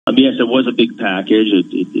Yes, it was a big package.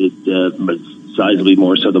 It was sizably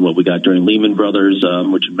more so than what we got during Lehman Brothers,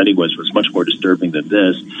 which in many ways was much more disturbing than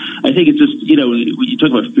this. I think it's just, when you talk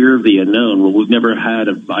about fear of the unknown, well, we've never had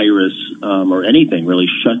a virus or anything really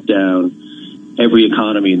shut down every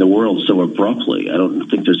economy in the world so abruptly. I don't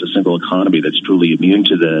think there's a single economy that's truly immune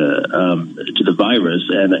to the virus,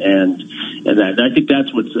 and I think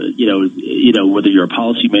that's what's whether you're a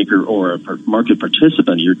policymaker or a market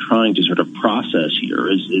participant, you're trying to sort of process here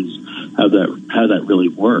is how that really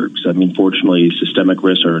works. I mean, fortunately, systemic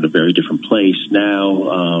risks are in a very different place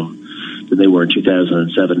now than they were in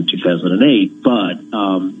 2007 and 2008. But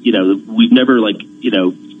we've never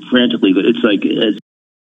frantically. It's like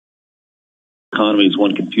economy is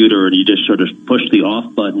one computer, and you just sort of push the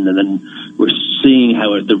off button, and then we're seeing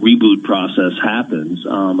how the reboot process happens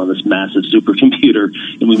on this massive supercomputer,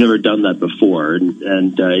 and we've never done that before.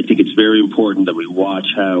 And I think it's very important that we watch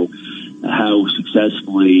how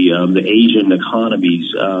successfully the Asian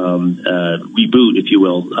economies reboot, if you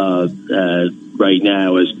will, right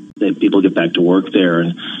now as people get back to work there,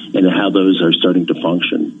 and how those are starting to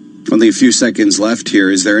function. Only a few seconds left here.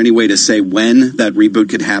 Is there any way to say when that reboot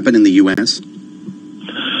could happen in the U.S.?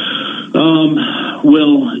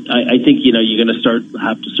 Well, I think, you're going to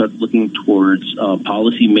have to start looking towards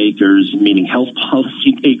policymakers, meaning health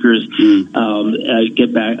policymakers,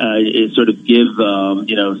 get back, sort of give,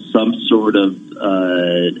 some sort of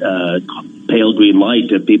pale green light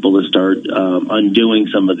to people to start undoing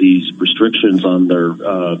some of these restrictions on their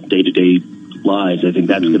day-to-day lives. I think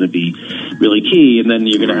that's going to be really key, and then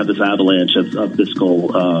you're going to have this avalanche of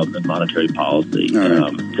fiscal and monetary policy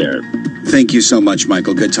there. Thank you so much,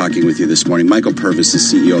 Michael. Good talking with you this morning. Michael Purvis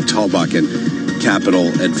is CEO of Tallbacken Capital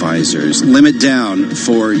Advisors. Limit down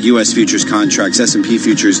for U.S. futures contracts. S&P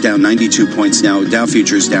futures down 92 points now. Dow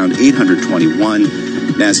futures down 821.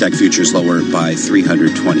 NASDAQ futures lower by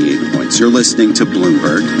 328 points. You're listening to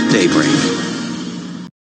Bloomberg Daybreak.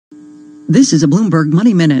 This is a Bloomberg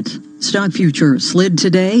Money Minute. Stock futures slid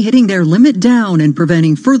today, hitting their limit down and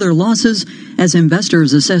preventing further losses as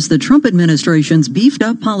investors assess the Trump administration's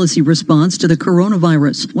beefed-up policy response to the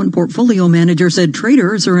coronavirus. One portfolio manager said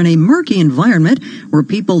traders are in a murky environment where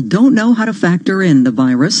people don't know how to factor in the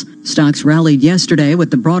virus. Stocks rallied yesterday with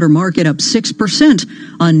the broader market up 6%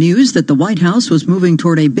 on news that the White House was moving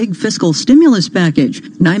toward a big fiscal stimulus package.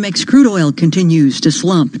 NYMEX crude oil continues to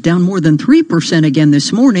slump, down more than 3% again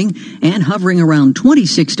this morning and hovering around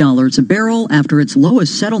 $26 a barrel after its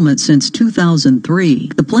lowest settlement since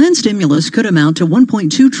 2003. The planned stimulus could amount to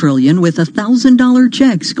 $1.2 trillion with $1,000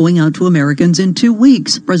 checks going out to Americans in 2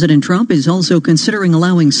 weeks. President Trump is also considering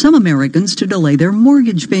allowing some Americans to delay their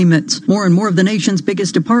mortgage payments. More and more of the nation's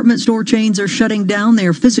biggest department store chains are shutting down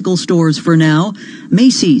their physical stores for now.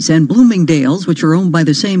 Macy's and Bloomingdale's, which are owned by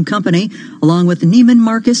the same company, along with Neiman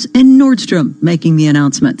Marcus and Nordstrom, making the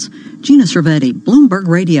announcements. Gina Cervetti, Bloomberg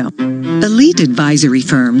Radio. Elite advisory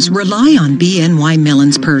firms rely on BNY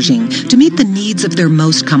Mellon's Pershing to meet the needs of their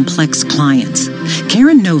most complex clients.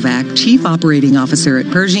 Karen Novak, Chief Operating Officer at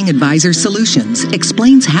Pershing Advisor Solutions,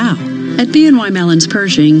 explains how. At BNY Mellon's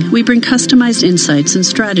Pershing, we bring customized insights and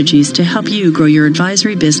strategies to help you grow your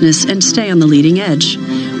advisory business and stay on the leading edge.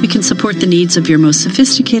 We can support the needs of your most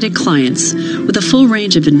sophisticated clients with a full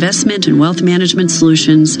range of investment and wealth management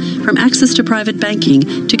solutions, from access to private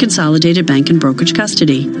banking to consolidated bank and brokerage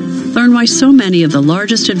custody. Learn why so many of the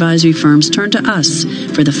largest advisory firms turn to us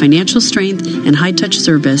for the financial strength and high-touch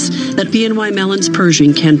service that BNY Mellon's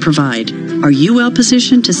Pershing can provide. Are you well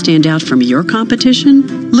positioned to stand out from your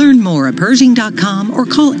competition? Learn more at Pershing.com or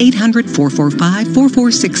call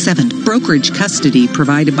 800-445-4467. Brokerage custody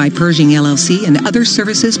provided by Pershing LLC and other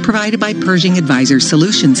services provided by Pershing Advisor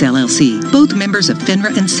Solutions LLC. Both members of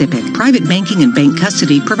FINRA and SIPC. Private banking and bank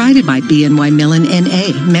custody provided by BNY Mellon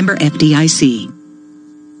NA. Member FDIC.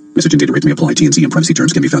 Message and data rates may apply. T&C and privacy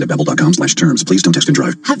terms can be found at babbel.com/terms. Please don't text and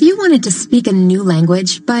drive. Have you wanted to speak a new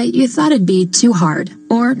language, but you thought it'd be too hard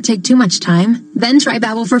or take too much time? Then try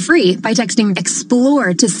Babbel for free by texting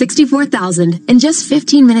EXPLORE to 64,000. In just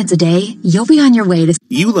 15 minutes a day, you'll be on your way to...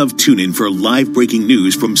 You love TuneIn for live breaking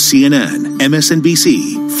news from CNN,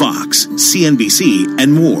 MSNBC, Fox, CNBC,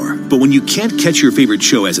 and more. But when you can't catch your favorite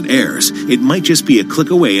show as it airs, it might just be a click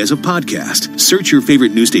away as a podcast. Search your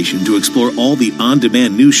favorite news station to explore all the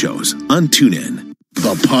on-demand news shows on TuneIn.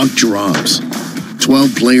 The puck drops.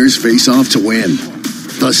 12 players face off to win.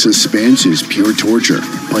 The suspense is pure torture,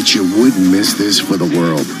 but you wouldn't miss this for the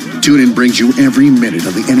world. TuneIn brings you every minute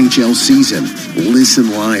of the NHL season.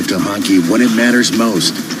 Listen live to hockey when it matters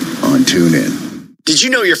most on TuneIn. Did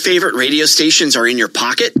you know your favorite radio stations are in your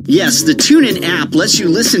pocket? Yes, the TuneIn app lets you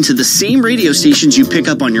listen to the same radio stations you pick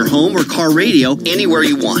up on your home or car radio anywhere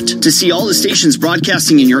you want. To see all the stations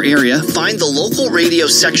broadcasting in your area, find the local radio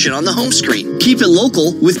section on the home screen. Keep it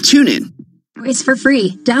local with TuneIn. It's for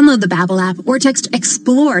free. Download the Babbel app or text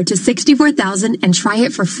EXPLORE to 64,000 and try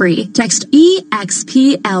it for free. Text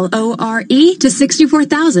EXPLORE to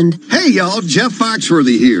 64,000. Hey y'all, Jeff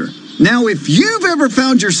Foxworthy here. Now, if you've ever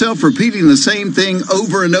found yourself repeating the same thing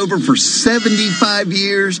over and over for 75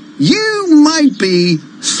 years, you might be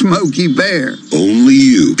Smokey Bear. Only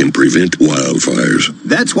you can prevent wildfires.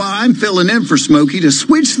 That's why I'm filling in for Smokey to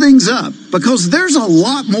switch things up, because there's a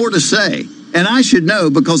lot more to say. And I should know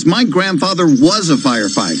because my grandfather was a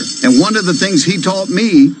firefighter. And one of the things he taught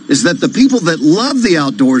me is that the people that love the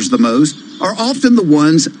outdoors the most are often the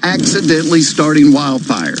ones accidentally starting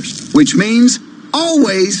wildfires, which means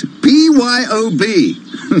always BYOB.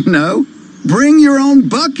 No, bring your own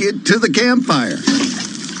bucket to the campfire.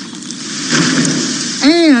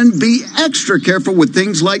 And be extra careful with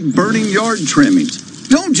things like burning yard trimmings.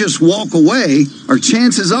 Don't just walk away, or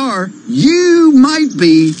chances are you might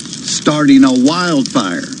be starting a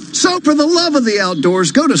wildfire. So for the love of the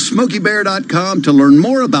outdoors, go to SmokeyBear.com to learn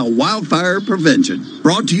more about wildfire prevention.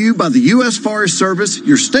 Brought to you by the U.S. Forest Service,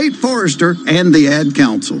 your state forester, and the Ad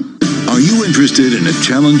Council. Are you interested in a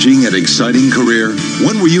challenging and exciting career?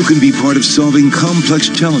 One where you can be part of solving complex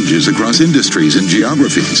challenges across industries and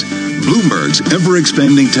geographies. Bloomberg's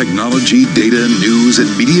ever-expanding technology, data, news, and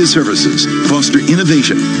media services foster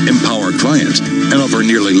innovation, empower clients, and offer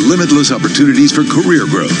nearly limitless opportunities for career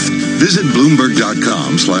growth. Visit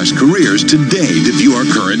Bloomberg.com/careers today to view our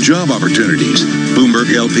current job opportunities.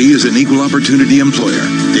 Bloomberg LP is an equal opportunity employer.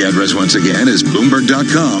 The address once again is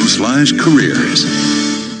Bloomberg.com/careers.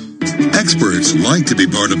 Experts like to be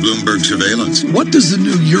part of Bloomberg surveillance. What does the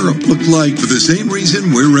new Europe look like? For the same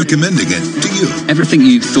reason we're recommending it to you. Everything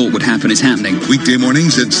you thought would happen is happening. Weekday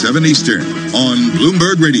mornings at 7 Eastern on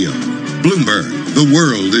Bloomberg Radio. Bloomberg, the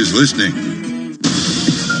world is listening.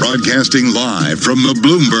 Broadcasting live from the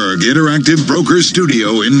Bloomberg Interactive Brokers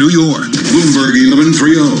Studio in New York. Bloomberg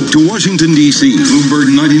 1130 to Washington, D.C. Bloomberg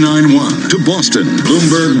 99.1 to Boston.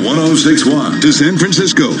 Bloomberg 106.1 to San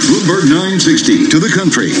Francisco. Bloomberg 960 to the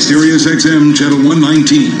country. Sirius XM Channel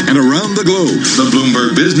 119 and around the globe. The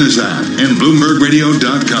Bloomberg Business app and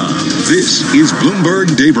BloombergRadio.com. This is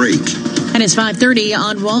Bloomberg Daybreak. And it's 5:30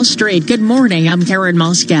 on Wall Street. Good morning. I'm Karen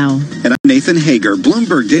Moscow. And I'm Nathan Hager.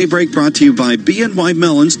 Bloomberg Daybreak brought to you by BNY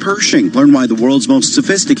Mellon's Pershing. Learn why the world's most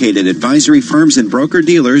sophisticated advisory firms and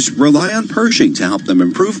broker-dealers rely on Pershing to help them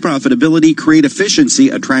improve profitability, create efficiency,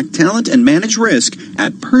 attract talent, and manage risk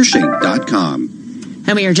at Pershing.com.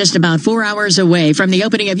 And we are just about 4 hours away from the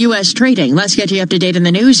opening of U.S. trading. Let's get you up to date on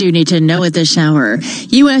the news you need to know at this hour.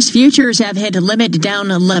 U.S. futures have hit limit down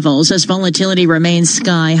levels as volatility remains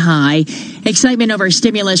sky high. Excitement over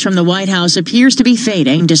stimulus from the White House appears to be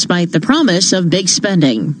fading despite the promise of big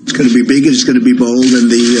spending. It's going to be big, it's going to be bold, and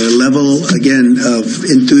the level, again, of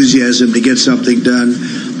enthusiasm to get something done,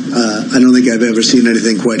 I don't think I've ever seen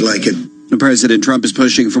anything quite like it. President Trump is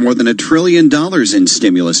pushing for more than $1 trillion in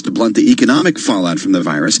stimulus to blunt the economic fallout from the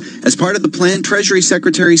virus. As part of the plan, Treasury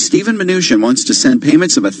Secretary Steven Mnuchin wants to send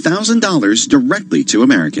payments of $1,000 directly to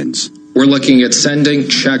Americans. We're looking at sending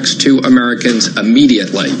checks to Americans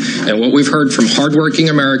immediately. And what we've heard from hardworking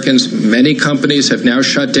Americans, many companies have now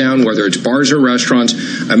shut down, whether it's bars or restaurants.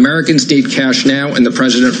 Americans need cash now, and the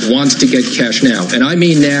president wants to get cash now. And I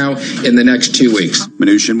mean now, in the next 2 weeks.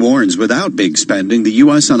 Mnuchin warns without big spending, the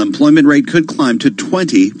U.S. unemployment rate could climb to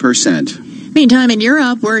 20%. Meantime, in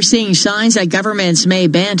Europe, we're seeing signs that governments may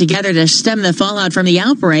band together to stem the fallout from the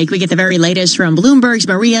outbreak. We get the very latest from Bloomberg's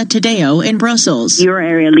Maria Tadeo in Brussels. Euro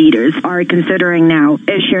area leaders are considering now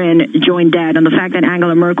issuing joint debt, and the fact that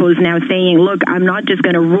Angela Merkel is now saying, look, I'm not just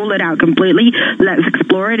going to rule it out completely, let's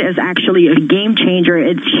explore it, is actually a game changer.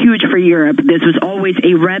 It's huge for Europe. This was always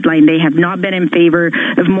a red line. They have not been in favor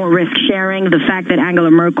of more risk sharing. The fact that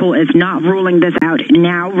Angela Merkel is not ruling this out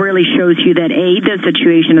now really shows you that, A, the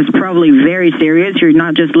situation is probably very serious. You're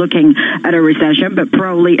not just looking at a recession, but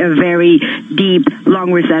probably a very deep,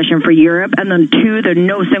 long recession for Europe. And then 2, that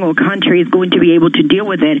no single country is going to be able to deal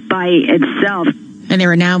with it by itself. And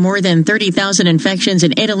there are now more than 30,000 infections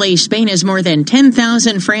in Italy. Spain has more than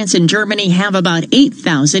 10,000. France and Germany have about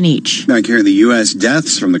 8,000 each. Back here in the U.S.,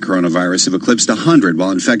 deaths from the coronavirus have eclipsed 100, while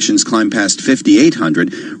infections climb past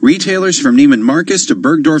 5,800. Retailers from Neiman Marcus to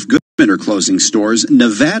Bergdorf Goodman are closing stores.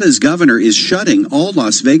 Nevada's governor is shutting all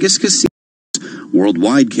Las Vegas casinos.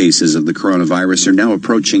 Worldwide cases of the coronavirus are now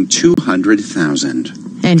approaching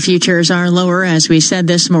 200,000. And futures are lower, as we said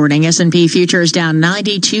this morning. S&P futures down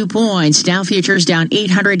 92 points. Dow futures down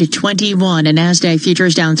 821. And NASDAQ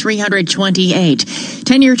futures down 328.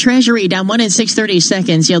 10-year Treasury down 1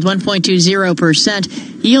 6/32. Yield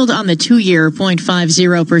 1.20%. Yield on the 2-year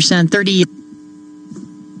 0.50%.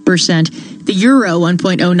 30%. The euro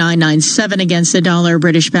 1.0997 against the dollar.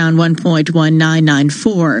 British pound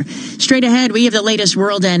 1.1994. Straight ahead, we have the latest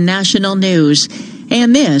world and national news.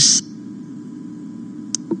 And this.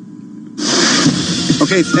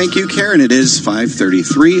 Okay, thank you, Karen. It is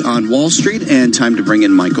 5:33 on Wall Street, and time to bring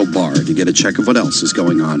in Michael Barr to get a check of what else is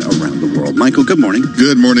going on around the world. Michael, good morning.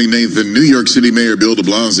 Good morning, Nathan. New York City Mayor Bill de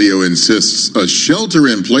Blasio insists a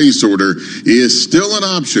shelter-in-place order is still an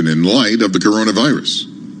option in light of the coronavirus.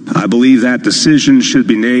 I believe that decision should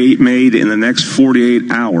be made in the next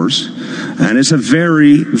 48 hours, and it's a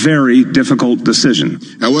very, very difficult decision.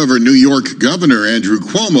 However, New York Governor Andrew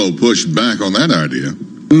Cuomo pushed back on that idea.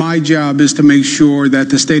 My job is to make sure that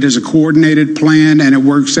the state has a coordinated plan and it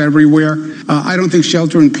works everywhere. I don't think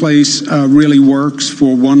shelter in place really works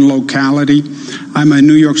for one locality. I'm a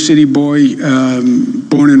New York City boy,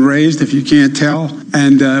 born and raised, if you can't tell.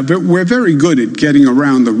 And but we're very good at getting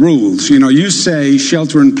around the rules. You know, you say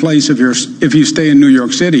shelter in place if you stay in New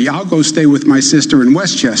York City. I'll go stay with my sister in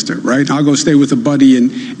Westchester, right? I'll go stay with a buddy in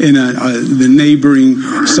the neighboring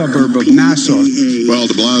suburb of Nassau. Well,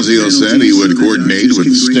 de Blasio said he would coordinate with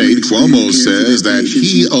the state. Cuomo says that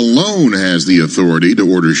he alone has the authority to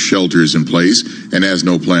order shelters in place and has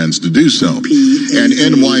no plans to do so. An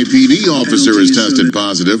NYPD officer has tested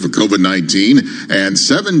positive for COVID-19, and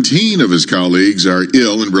 17 of his colleagues are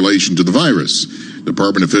ill in relation to the virus.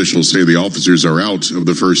 Department officials say the officers are out of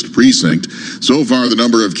the first precinct. So far, the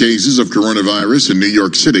number of cases of coronavirus in New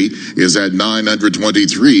York City is at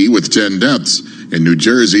 923 with 10 deaths. In New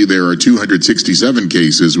Jersey, there are 267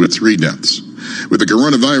 cases with 3 deaths. With the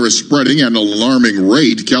coronavirus spreading at an alarming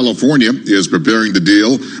rate, California is preparing to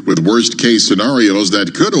deal with worst-case scenarios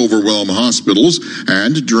that could overwhelm hospitals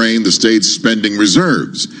and drain the state's spending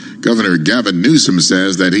reserves. Governor Gavin Newsom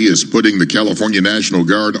says that he is putting the California National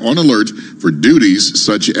Guard on alert for duties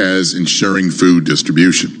such as ensuring food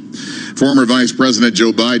distribution. Former Vice President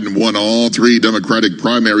Joe Biden won all 3 Democratic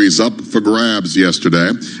primaries up for grabs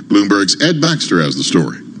yesterday. Bloomberg's Ed Baxter has the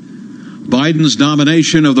story. Biden's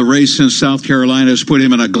nomination of the race in South Carolina has put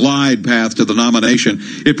him in a glide path to the nomination.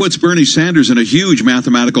 It puts Bernie Sanders in a huge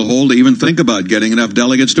mathematical hole to even think about getting enough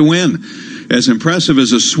delegates to win. As impressive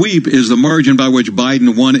as a sweep is the margin by which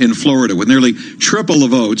Biden won in Florida, with nearly triple the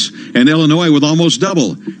votes, and Illinois with almost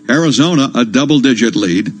double. Arizona, a double-digit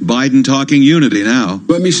lead. Biden talking unity now.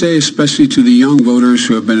 Let me say, especially to the young voters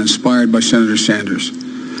who have been inspired by Senator Sanders,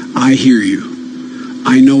 I hear you.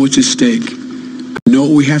 I know what's at stake. I know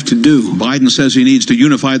what we have to do. Biden says he needs to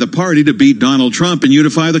unify the party to beat Donald Trump and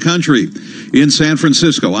unify the country. In San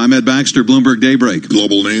Francisco, I'm Ed Baxter, Bloomberg Daybreak.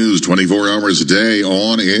 Global news 24 hours a day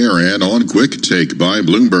on air and on Quick Take by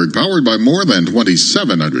Bloomberg, powered by more than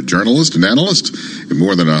 2,700 journalists and analysts in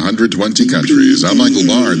more than 120 countries. I'm Michael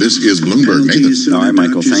Barr. This is Bloomberg. Nathan. All right,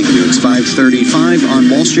 Michael, thank you. It's 5:35 on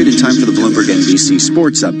Wall Street and time for the Bloomberg NBC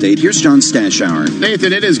Sports Update. Here's John Stashower.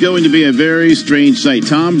 Nathan, it is going to be a very strange sight.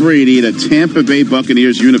 Tom Brady in a Tampa Bay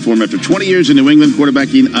Buccaneers uniform after 20 years in New England,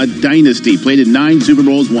 quarterbacking a dynasty. Played in 9 Super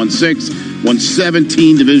Bowls, won 6, won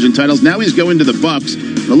 17 division titles. Now he's going to the Bucs.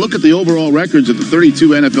 A look at the overall records of the 32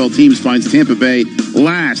 NFL teams finds Tampa Bay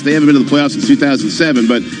last. They haven't been to the playoffs since 2007,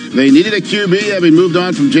 but they needed a QB, having moved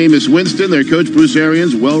on from Jameis Winston. Their coach, Bruce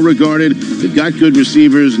Arians, well-regarded. They've got good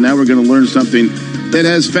receivers. Now we're going to learn something that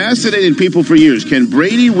has fascinated people for years. Can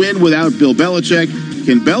Brady win without Bill Belichick?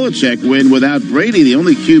 Can Belichick win without Brady? The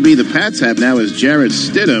only QB the Pats have now is Jarrett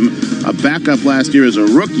Stidham, a backup last year as a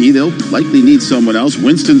rookie. They'll likely need someone else.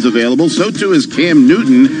 Winston's available. So too is Cam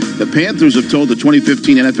Newton. The Panthers have told the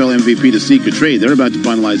 2015 NFL MVP to seek a trade. They're about to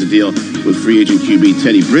finalize a deal with free agent QB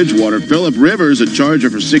Teddy Bridgewater. Phillip Rivers, a Charger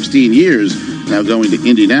for 16 years, now going to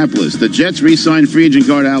Indianapolis. The Jets re-signed free agent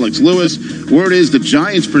guard Alex Lewis. Word is the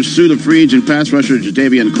Giants' pursuit of free agent pass rusher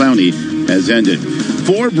Jadeveon Clowney has ended.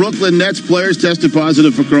 4 Brooklyn Nets players tested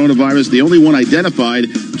positive for coronavirus. The only one identified,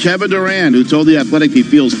 Kevin Durant, who told The Athletic he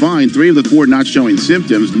feels fine. 3 of the 4 not showing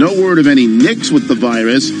symptoms. No word of any Knicks with the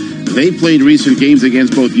virus. They played recent games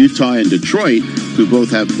against both Utah and Detroit, who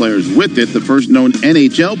both have players with it. The first known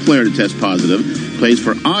NHL player to test positive plays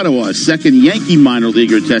for Ottawa. A second Yankee minor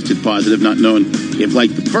leaguer tested positive, not known if,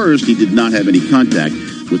 like the first, he did not have any contact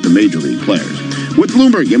with the major league players. With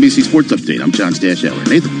Bloomberg NBC Sports Update, I'm John Stashower.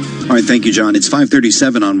 Nathan. All right, thank you, John. It's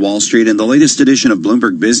 5:37 on Wall Street, and the latest edition of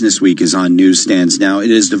Bloomberg Business Week is on newsstands now.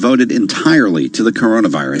 It is devoted entirely to the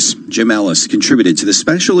coronavirus. Jim Ellis contributed to the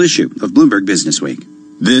special issue of Bloomberg Business Week.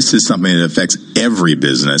 This is something that affects every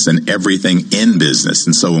business and everything in business.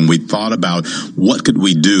 And so when we thought about what could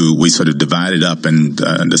we do, we sort of divided up and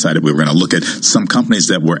decided we were going to look at some companies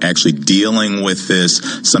that were actually dealing with this,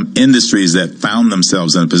 some industries that found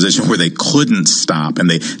themselves in a position where they couldn't stop and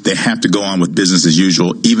they have to go on with business as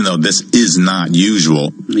usual, even though this is not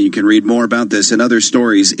usual. You can read more about this and other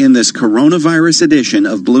stories in this coronavirus edition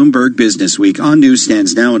of Bloomberg Business Week on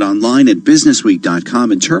newsstands now and online at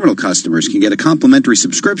businessweek.com, and terminal customers can get a complimentary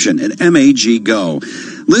subscription at MAG Go.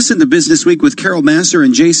 Listen to Business Week with Carol Masser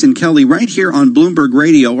and Jason Kelly right here on Bloomberg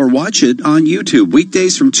Radio, or watch it on YouTube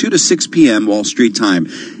weekdays from 2 to 6 p.m. Wall Street time.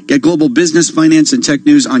 Get global business, finance, and tech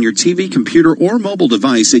news on your TV, computer, or mobile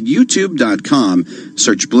device at youtube.com.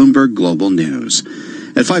 Search Bloomberg Global News.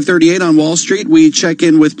 At 5:38 on Wall Street, we check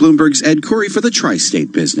in with Bloomberg's Ed Curry for the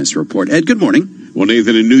Tri-State Business Report. Ed, good morning. Well,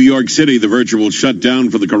 Nathan, in New York City, the virtual shutdown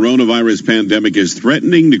for the coronavirus pandemic is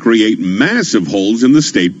threatening to create massive holes in the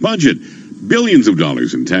state budget. Billions of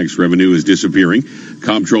dollars in tax revenue is disappearing.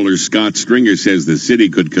 Comptroller Scott Stringer says the city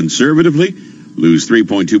could conservatively lose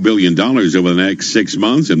 $3.2 billion over the next 6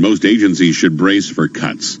 months, and most agencies should brace for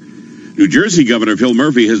cuts. New Jersey Governor Phil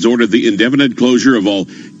Murphy has ordered the indefinite closure of all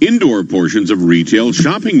indoor portions of retail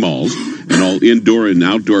shopping malls and all indoor and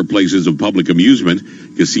outdoor places of public amusement.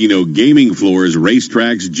 Casino gaming floors,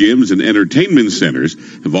 racetracks, gyms, and entertainment centers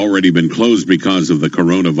have already been closed because of the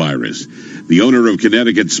coronavirus. The owner of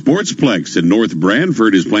Connecticut Sportsplex in North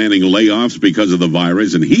Branford is planning layoffs because of the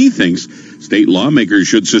virus, and he thinks state lawmakers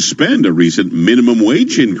should suspend a recent minimum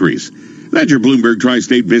wage increase. That's your Bloomberg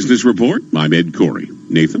Tri-State Business Report. I'm Ed Corey.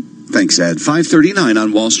 Nathan? Thanks, Ed. 5:39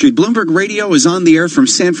 on Wall Street. Bloomberg Radio is on the air from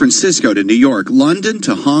San Francisco to New York, London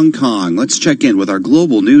to Hong Kong. Let's check in with our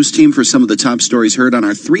global news team for some of the top stories heard on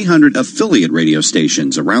our 300 affiliate radio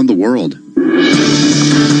stations around the world.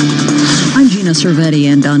 I'm Gina Cervetti,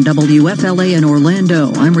 and on WFLA in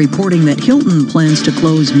Orlando, I'm reporting that Hilton plans to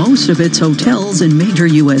close most of its hotels in major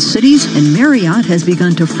U.S. cities, and Marriott has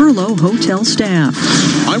begun to furlough hotel staff.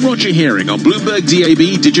 I'm Roger Herring on Bloomberg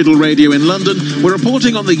DAB Digital Radio in London. We're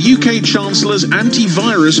reporting on the UK Chancellor's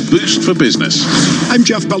antivirus boost for business. I'm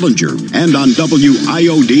Jeff Bellinger, and on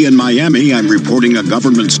WIOD in Miami, I'm reporting a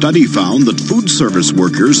government study found that food service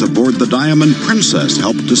workers aboard the Diamond Princess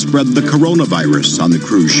helped to spread the coronavirus on the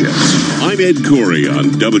cruise ship. I'm Ed Corey on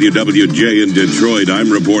WWJ in Detroit. I'm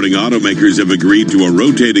reporting automakers have agreed to a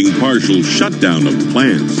rotating partial shutdown of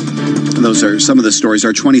plants. Those are some of the stories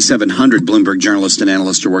our 2,700 Bloomberg journalists and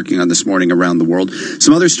analysts are working on this morning around the world.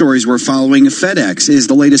 Some other stories we're following. FedEx is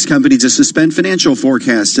the latest company to suspend financial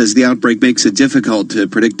forecasts as the outbreak makes it difficult to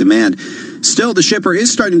predict demand. Still, the shipper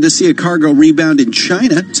is starting to see a cargo rebound in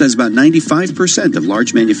China. It says about 95% of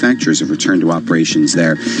large manufacturers have returned to operations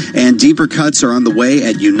there. And deeper cuts are on the way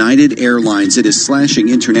at United Airlines. It is slashing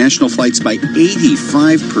international flights by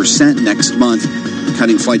 85% next month,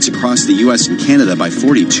 cutting flights across the U.S. and Canada by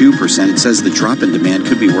 42%. It says the drop in demand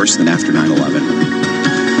could be worse than after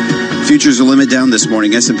 9/11. Futures are limit down this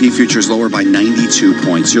morning. S&P futures lower by 92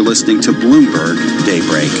 points. You're listening to Bloomberg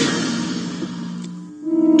Daybreak.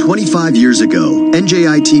 25 years ago,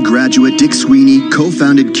 NJIT graduate Dick Sweeney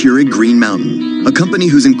co-founded Keurig Green Mountain, a company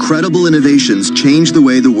whose incredible innovations changed the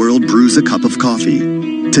way the world brews a cup of coffee.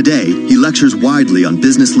 Today, he lectures widely on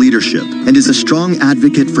business leadership and is a strong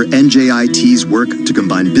advocate for NJIT's work to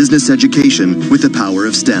combine business education with the power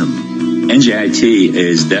of STEM. NJIT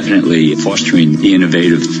is definitely fostering the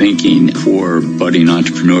innovative thinking for budding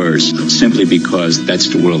entrepreneurs simply because that's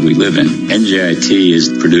the world we live in. NJIT is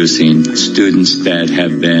producing students that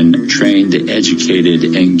have been trained,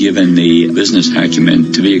 educated, and given the business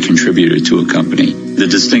acumen to be a contributor to a company. The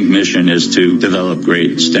distinct mission is to develop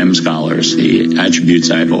great STEM scholars. The attributes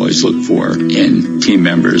I've always looked for in team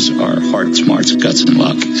members are heart, smarts, guts, and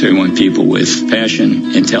luck. So we want people with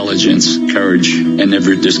passion, intelligence, courage, and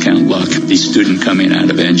never discount luck. The student coming out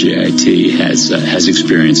of NJIT has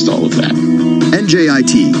experienced all of that.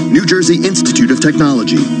 NJIT, New Jersey Institute of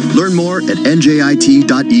Technology. Learn more at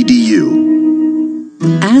njit.edu.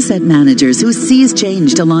 Asset managers who seize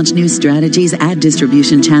change to launch new strategies, add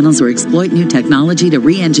distribution channels, or exploit new technology to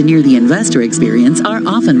re-engineer the investor experience are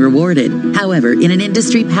often rewarded. However, in an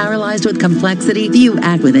industry paralyzed with complexity, few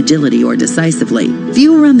act with agility or decisively.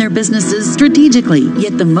 Few run their businesses strategically,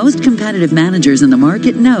 yet the most competitive managers in the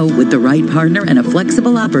market know with the right partner and a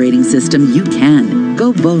flexible operating system, you can.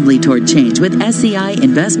 Go boldly toward change with SEI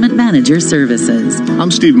Investment Manager Services. I'm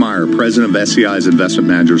Steve Meyer, president of SEI's Investment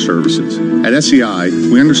Manager Services. At SEI,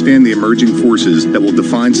 we understand the emerging forces that will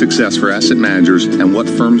define success for asset managers and what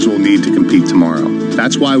firms will need to compete tomorrow.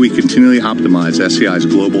 That's why we continually optimize SEI's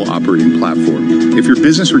global operating platform. If your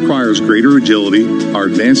business requires greater agility, our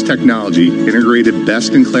advanced technology, integrated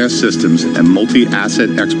best-in-class systems, and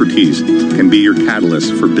multi-asset expertise can be your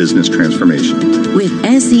catalyst for business transformation. With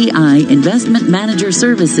SEI Investment Manager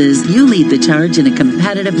Services, you lead the charge in a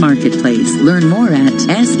competitive marketplace. Learn more at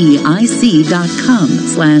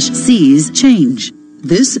SEIC.com/seize change.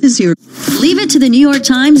 This is your... Leave it to the New York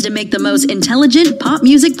Times to make the most intelligent pop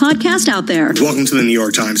music podcast out there. Welcome to the New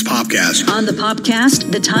York Times Popcast. On the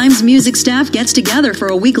Popcast, the Times music staff gets together for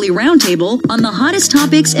a weekly roundtable on the hottest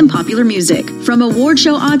topics in popular music. From award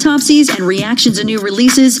show autopsies and reactions to new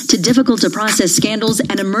releases to difficult-to-process scandals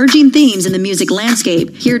and emerging themes in the music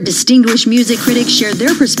landscape, hear distinguished music critics share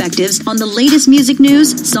their perspectives on the latest music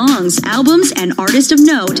news, songs, albums, and artists of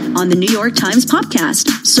note on the New York Times Popcast.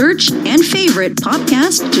 Search and favorite Popcast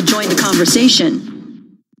to join the conversation.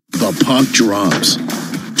 The puck drops.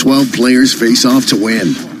 12 players face off to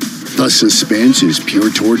win. The suspense is pure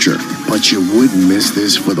torture, but you wouldn't miss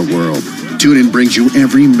this for the world. TuneIn brings you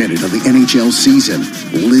every minute of the NHL season.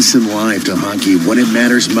 Listen live to hockey when it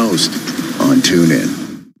matters most on TuneIn.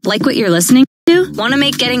 Like what you're listening to? Want to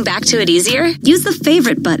make getting back to it easier? Use the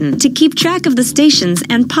favorite button to keep track of the stations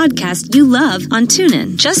and podcasts you love on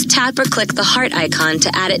TuneIn. Just tap or click the heart icon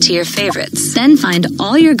to add it to your favorites. Then find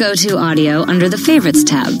all your go-to audio under the Favorites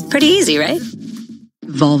tab. Pretty easy, right?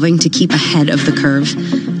 Evolving to keep ahead of the curve.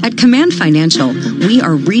 At Command Financial, we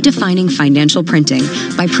are redefining financial printing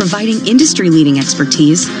by providing industry-leading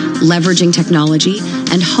expertise, leveraging technology,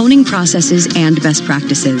 and honing processes and best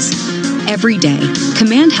practices. Every day,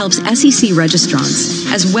 Command helps SEC registrants,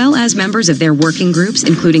 as well as members of their working groups,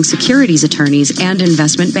 including securities attorneys and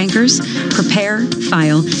investment bankers, prepare,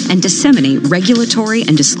 file, and disseminate regulatory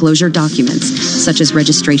and disclosure documents, such as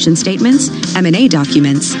registration statements, M&A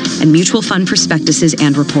documents, and mutual fund prospectuses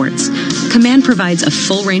and reports. Command provides a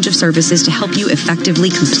full range of services to help you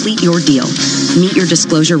effectively complete your deal, meet your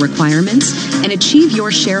disclosure requirements, and achieve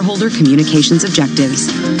your shareholder communications objectives.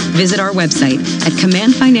 Visit our website at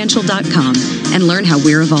commandfinancial.com and learn how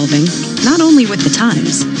we're evolving, not only with the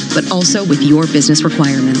times, but also with your business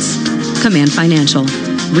requirements. Command Financial,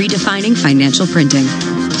 redefining financial printing.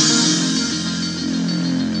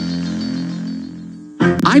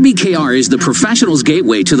 IBKR is the professional's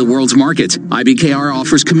gateway to the world's markets. IBKR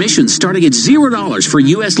offers commissions starting at $0 for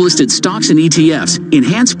U.S.-listed stocks and ETFs,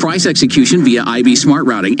 enhanced price execution via IB Smart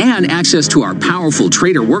Routing, and access to our powerful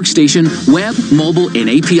trader workstation, web, mobile, and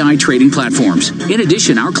API trading platforms. In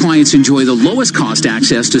addition, our clients enjoy the lowest cost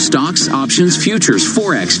access to stocks, options, futures,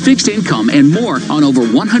 FOREX, fixed income, and more on over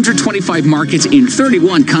 125 markets in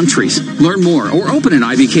 31 countries. Learn more or open an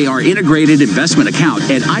IBKR integrated investment account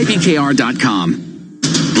at ibkr.com.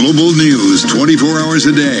 Global news 24 hours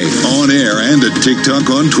a day, on air and at TikTok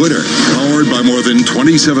on Twitter. Powered by more than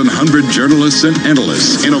 2,700 journalists and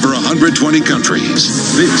analysts in over 120 countries.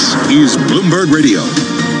 This is Bloomberg Radio.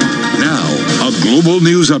 Now, a global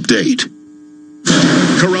news update.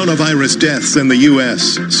 Coronavirus deaths in the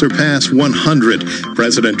U.S. surpass 100.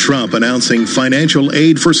 President Trump announcing financial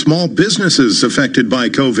aid for small businesses affected by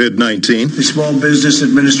COVID-19. The Small Business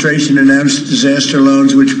Administration announced disaster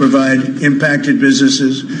loans which provide impacted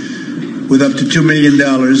businesses with up to $2 million,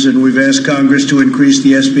 and we've asked Congress to increase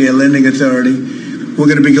the SBA lending authority. We're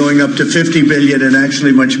going to be going up to $50 billion and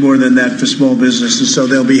actually much more than that for small businesses, so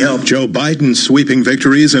they'll be helped. Joe Biden's sweeping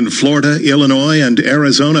victories in Florida, Illinois, and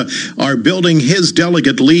Arizona are building his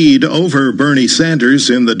delegate lead over Bernie Sanders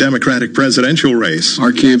in the Democratic presidential race.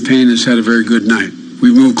 Our campaign has had a very good night.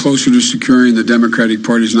 We've moved closer to securing the Democratic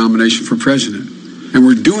Party's nomination for president, and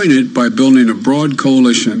we're doing it by building a broad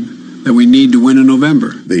coalition that we need to win in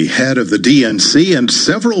November. The head of the DNC and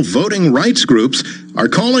several voting rights groups are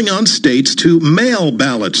calling on states to mail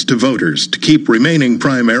ballots to voters to keep remaining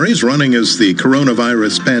primaries running as the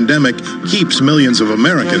coronavirus pandemic keeps millions of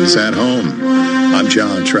Americans at home. I'm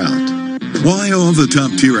John Trout. Why all the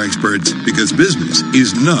top-tier experts? Because business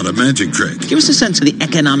is not a magic trick. Give us a sense of the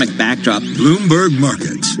economic backdrop. Bloomberg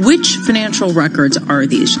Markets. Which financial records are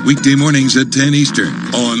these? Weekday mornings at 10 Eastern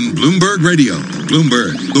on Bloomberg Radio.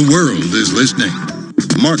 Bloomberg, the world is listening.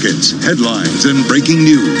 Markets, headlines, and breaking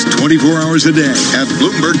news 24 hours a day at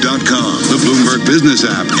Bloomberg.com, the Bloomberg Business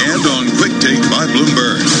app, and on Quick Take by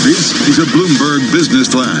Bloomberg. This is a Bloomberg Business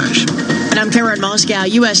Flash. And I'm Karen Moscow.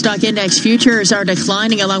 U.S. stock index futures are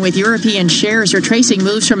declining along with European shares retracing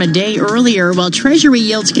moves from a day earlier, while Treasury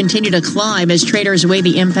yields continue to climb as traders weigh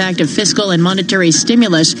the impact of fiscal and monetary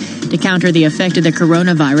stimulus to counter the effect of the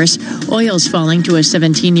coronavirus. Oil's falling to a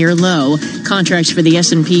 17-year low. Contracts for the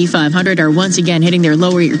S&P 500 are once again hitting their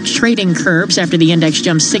lower trading curves after the index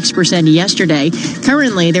jumped 6% yesterday.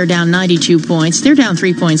 Currently, they're down 92 points. They're down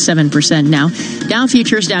 3.7% now. Dow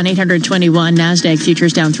futures down 821. NASDAQ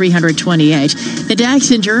futures down 328. The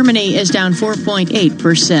DAX in Germany is down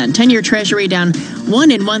 4.8%. 10-year Treasury down 1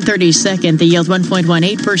 1/32. The yield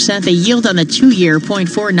 1.18%. The yield on the 2-year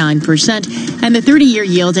 0.49%. And the 30-year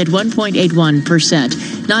yield at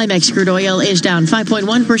 1.81%. NYMEX crude oil is down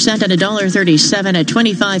 5.1% at $1.37 at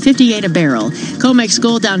 $25.58 a barrel. COMEX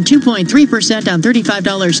gold down 2.3% on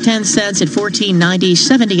 $35.10 at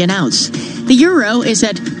 $14.90.70 an ounce. The euro is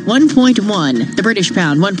at 1.1, the British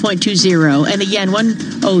pound 1.20, and the yen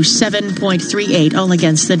 107.38, all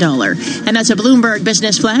against the dollar. And that's a Bloomberg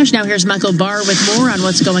Business Flash. Now here's Michael Barr with more on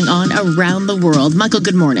what's going on around the world. Michael,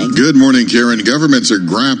 good morning. Good morning, Karen. Governments are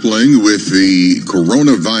grappling with the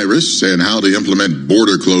coronavirus and how to implement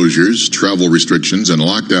border closures, travel restrictions, and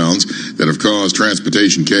lockdowns that have caused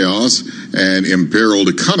transportation chaos and imperiled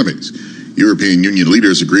economies. European Union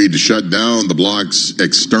leaders agreed to shut down the bloc's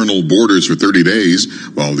external borders for 30 days,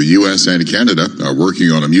 while the U.S. and Canada are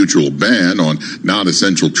working on a mutual ban on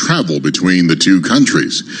non-essential travel between the two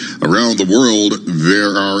countries. Around the world,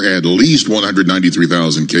 there are at least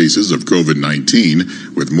 193,000 cases of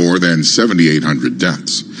COVID-19, with more than 7,800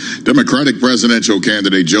 deaths. Democratic presidential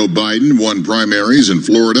candidate Joe Biden won primaries in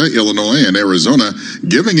Florida, Illinois, and Arizona,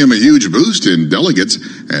 giving him a huge boost in delegates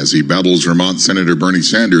as he battles Vermont Senator Bernie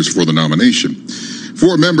Sanders for the nomination.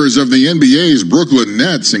 4 members of the NBA's Brooklyn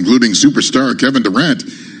Nets, including superstar Kevin Durant,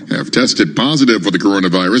 have tested positive for the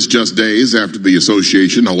coronavirus just days after the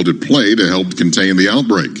association halted play to help contain the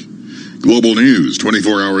outbreak. Global news,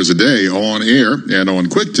 24 hours a day, on air and on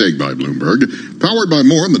Quick Take by Bloomberg, powered by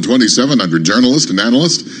more than 2,700 journalists and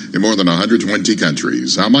analysts in more than 120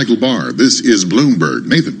 countries. I'm Michael Barr. This is Bloomberg.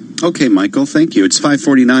 Nathan. Okay, Michael, thank you. It's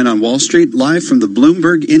 5:49 on Wall Street, live from the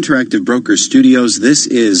Bloomberg Interactive Brokers Studios. This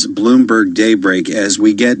is Bloomberg Daybreak as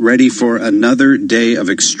we get ready for another day of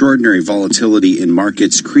extraordinary volatility in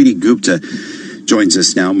markets. Kriti Gupta joins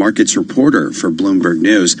us now, markets reporter for Bloomberg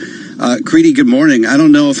News. Kriti, good morning. I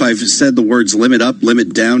don't know if I've said the words limit up,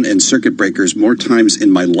 limit down, and circuit breakers more times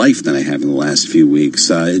in my life than I have in the last few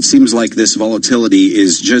weeks. It seems like this volatility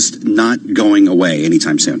is just not going away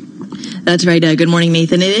anytime soon. That's right. Good morning,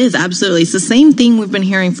 Nathan. It is absolutely. It's the same thing we've been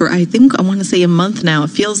hearing for, I want to say a month now.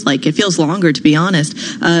 It feels longer, to be honest.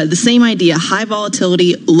 The same idea, high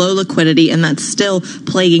volatility, low liquidity, and that's still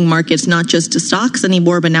plaguing markets, not just to stocks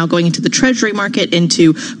anymore, but now going into the treasury market,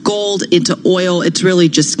 into gold, into oil. It's really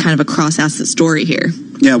just kind of a cross-asset story here.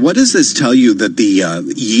 Yeah, what does this tell you that the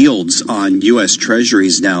yields on U.S.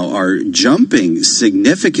 Treasuries now are jumping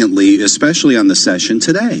significantly, especially on the session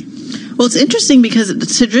today? Well, it's interesting because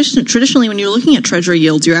traditionally when you're looking at treasury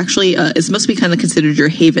yields, you're actually, it's supposed to be kind of considered your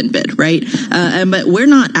haven bid, right? But we're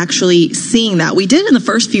not actually seeing that. We did in the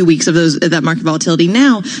first few weeks of that market volatility.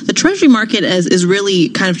 Now, the treasury market is really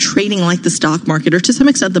kind of trading like the stock market, or to some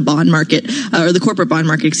extent the bond market, or the corporate bond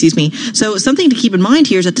market, excuse me. So something to keep in mind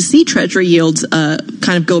here is that to see treasury yields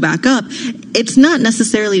kind of go back up, it's not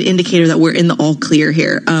necessarily an indicator that we're in the all clear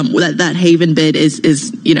here. That haven bid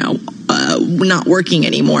is not working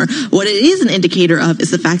anymore. What it is an indicator of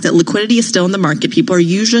is the fact that liquidity is still in the market. People are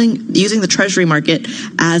using the treasury market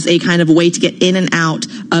as a kind of way to get in and out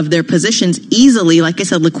of their positions easily. Like I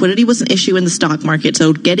said, liquidity was an issue in the stock market,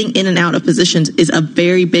 so getting in and out of positions is a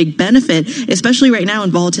very big benefit, especially right now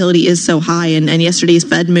when volatility is so high. And yesterday's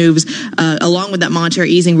Fed moves, along with that monetary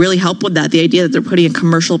easing, really help with that. The idea that they're putting a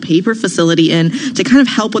commercial paper facility in to kind of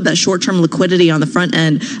help with that short-term liquidity on the front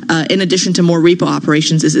end, in addition to more repo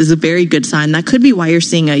operations, is a very good sign. That could be why you're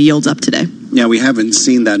seeing yields up today. Yeah, we haven't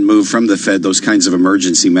seen that move from the Fed, those kinds of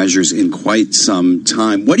emergency measures, in quite some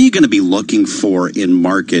time. What are you going to be looking for in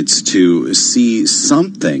markets to see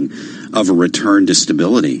something of a return to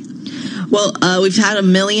stability? Well, we've had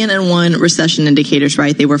 1,000,001 recession indicators,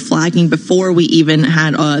 right? They were flagging before we even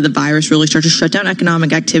had the virus really start to shut down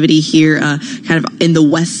economic activity here, kind of in the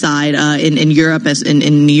west side, in Europe,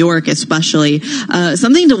 in New York especially.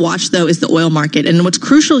 Something to watch, though, is the oil market. And what's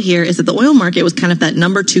crucial here is that the oil market was kind of that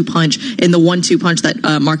number 2 punch in the 1-2 punch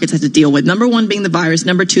that markets had to deal with. Number 1 being the virus,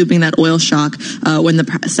 number 2 being that oil shock when the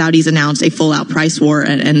Saudis announced a full-out price war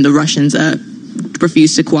and the Russians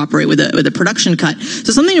refused to cooperate with a production cut.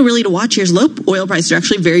 So something to watch here is low oil prices are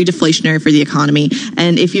actually very deflationary for the economy.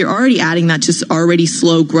 And if you're already adding that to already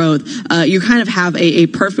slow growth, you kind of have a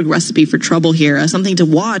perfect recipe for trouble here. Something to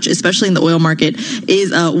watch, especially in the oil market,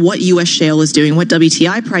 is what U.S. shale is doing, what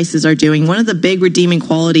WTI prices are doing. One of the big redeeming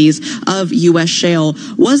qualities of U.S. shale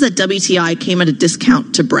was that WTI came at a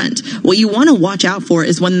discount to Brent. What you want to watch out for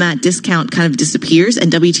is when that discount kind of disappears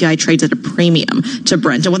and WTI trades at a premium to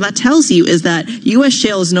Brent. And what that tells you is that U.S.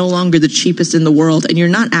 shale is no longer the cheapest in the world, and you're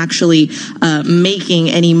not actually making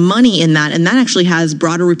any money in that. And that actually has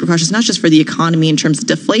broader repercussions, not just for the economy in terms of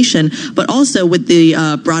deflation, but also with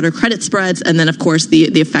the broader credit spreads, and then, of course, the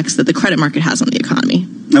effects that the credit market has on the economy.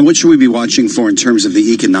 Now, what should we be watching for in terms of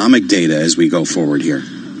the economic data as we go forward here?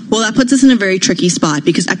 Well, that puts us in a very tricky spot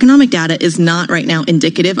because economic data is not right now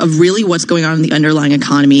indicative of really what's going on in the underlying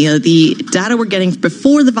economy. The data we're getting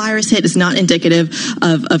before the virus hit is not indicative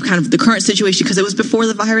of kind of the current situation because it was before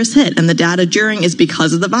the virus hit, and the data during is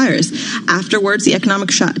because of the virus. Afterwards, the economic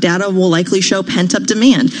data will likely show pent-up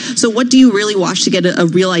demand. So what do you really watch to get a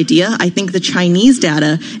real idea? I think the Chinese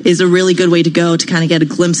data is a really good way to go to kind of get a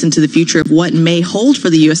glimpse into the future of what may hold for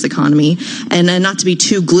the U.S. economy. And not to be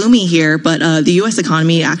too gloomy here, but the U.S.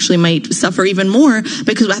 economy actually might suffer even more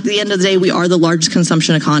because at the end of the day, we are the largest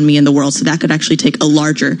consumption economy in the world. So that could actually take a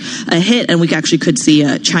larger hit, and we actually could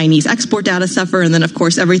see Chinese export data suffer. And then, of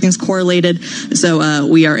course, everything's correlated. So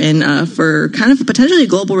we are in for kind of potentially a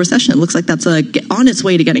global recession. It looks like that's on its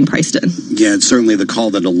way to getting priced in. Yeah, it's certainly the call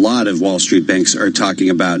that a lot of Wall Street banks are talking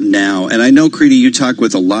about now. And I know, Creedy, you talk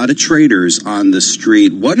with a lot of traders on the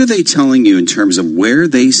street. What are they telling you in terms of where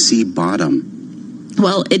they see bottom?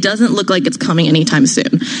 Well, it doesn't look like it's coming anytime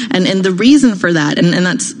soon. And the reason for that, and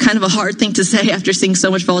that's kind of a hard thing to say after seeing so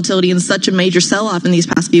much volatility and such a major sell-off in these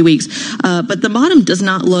past few weeks, but the bottom does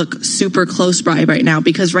not look super close by right now,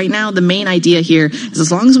 because right now the main idea here is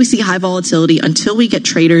as long as we see high volatility, until we get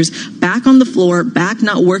traders back on the floor, back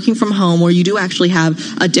not working from home, where you do actually have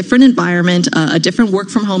a different environment, a different work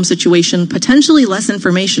from home situation, potentially less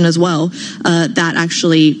information as well, that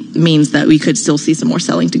actually means that we could still see some more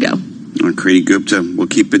selling to go. Creedy Gupta, we'll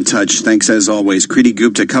keep in touch. Thanks as always. Creedy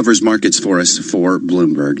Gupta covers markets for us for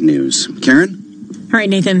Bloomberg News. Karen? All right,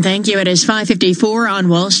 Nathan, thank you. It is 5:54 on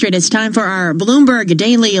Wall Street. It's time for our Bloomberg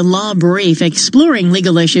Daily Law Brief, exploring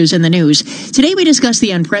legal issues in the news. Today we discuss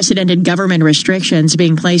the unprecedented government restrictions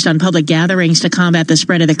being placed on public gatherings to combat the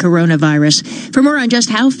spread of the coronavirus. For more on just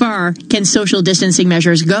how far can social distancing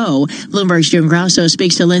measures go, Bloomberg's June Grasso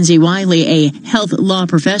speaks to Lindsay Wiley, a health law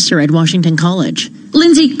professor at Washington College.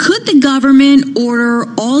 Lindsay, could the government order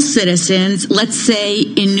all citizens, let's say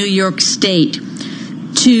in New York State,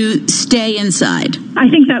 to stay inside? I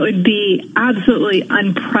think that would be absolutely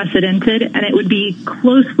unprecedented, and it would be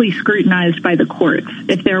closely scrutinized by the courts.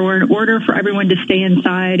 If there were an order for everyone to stay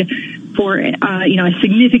inside for a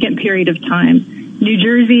significant period of time. New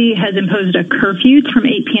Jersey has imposed a curfew from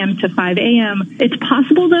 8 p.m. to 5 a.m. It's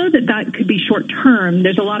possible, though, that could be short term.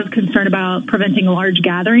 There's a lot of concern about preventing large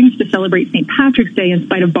gatherings to celebrate St. Patrick's Day in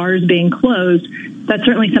spite of bars being closed. That's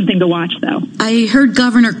certainly something to watch, though. I heard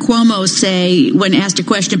Governor Cuomo say, when asked a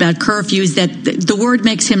question about curfews, that the word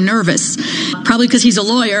makes him nervous, probably because he's a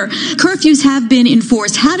lawyer. Curfews have been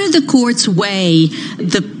enforced. How do the courts weigh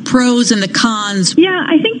the pros and the cons? Yeah,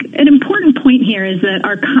 I think an important point here is that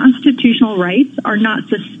our constitutional rights are not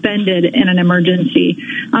suspended in an emergency,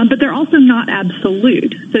 but they're also not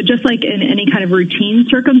absolute. So just like in any kind of routine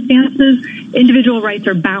circumstances, individual rights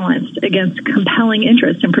are balanced against compelling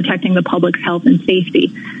interest in protecting the public's health and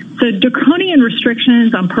safety. So draconian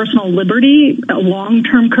restrictions on personal liberty, a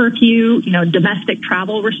long-term curfew, domestic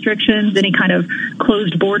travel restrictions, any kind of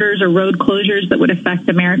closed borders or road closures that would affect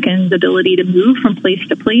Americans' ability to move from place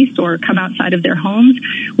to place or come outside of their homes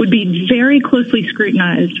would be very closely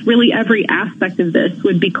scrutinized. Really every aspect of this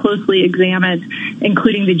would be closely examined,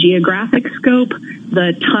 including the geographic scope,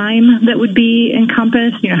 the time that would be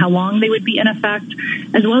encompassed, how long they would be in effect,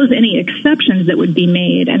 as well as any exceptions that would be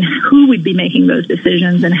made and who would be making those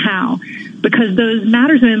decisions and how. Because those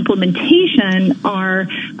matters of implementation are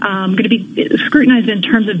going to be scrutinized in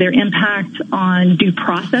terms of their impact on due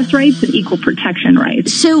process rights and equal protection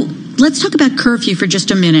rights. So let's talk about curfew for just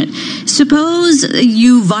a minute. Suppose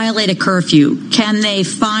you violate a curfew. Can they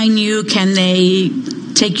fine you? Can they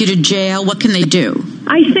take you to jail? What can they do?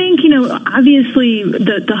 I think, obviously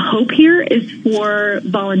the hope here is for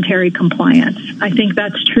voluntary compliance. I think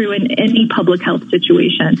that's true in any public health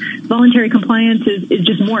situation. Voluntary compliance is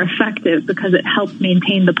just more effective because it helps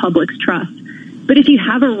maintain the public's trust. But if you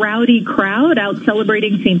have a rowdy crowd out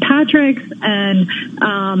celebrating St. Patrick's and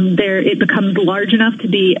it becomes large enough to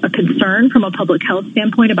be a concern from a public health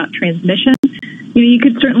standpoint about transmission, You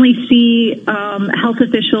could certainly see health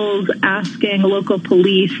officials asking local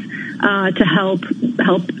police to help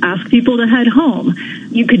ask people to head home.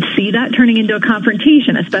 You could see that turning into a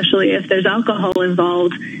confrontation, especially if there's alcohol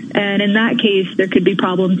involved. And in that case, there could be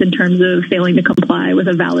problems in terms of failing to comply with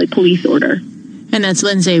a valid police order. And that's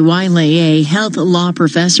Lindsay Wiley, a health law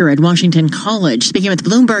professor at Washington College, speaking with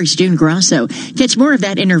Bloomberg's June Grasso. Catch more of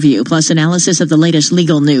that interview, plus analysis of the latest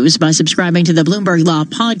legal news by subscribing to the Bloomberg Law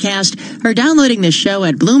Podcast or downloading the show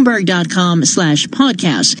at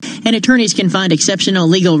Bloomberg.com/podcast. And attorneys can find exceptional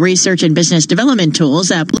legal research and business development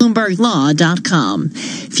tools at BloombergLaw.com.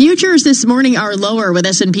 Futures this morning are lower, with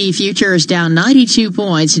S&P futures down 92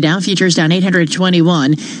 points, Dow futures down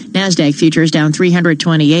 821, NASDAQ futures down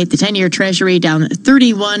 328, the 10-year Treasury down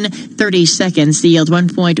 31/32, the yield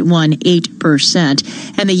 1.18%,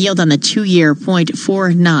 and the yield on the 2-year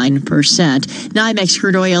 0.49%. NYMEX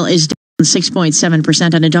crude oil is down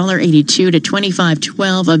 6.7% on $1.82 to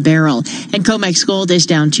 $25.12 a barrel, and COMEX gold is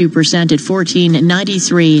down 2% at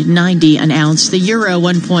 $14.93.90 an ounce. The euro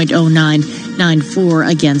 1.0994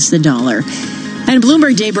 against the dollar. And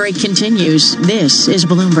Bloomberg Daybreak continues. This is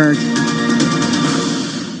Bloomberg.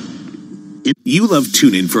 You love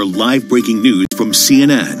TuneIn for live breaking news from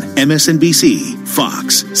CNN, MSNBC,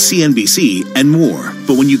 Fox, CNBC, and more.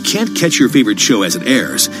 But when you can't catch your favorite show as it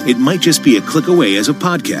airs, it might just be a click away as a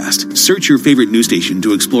podcast. Search your favorite news station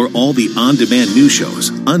to explore all the on-demand news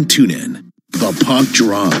shows on TuneIn. The puck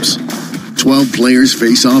drops. 12 players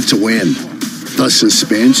face off to win. The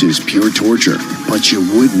suspense is pure torture, but you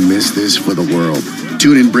wouldn't miss this for the world.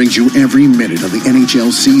 TuneIn brings you every minute of the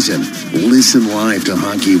NHL season. Listen live to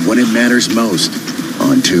hockey when it matters most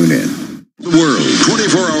on TuneIn. The world,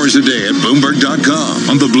 24 hours a day at Bloomberg.com,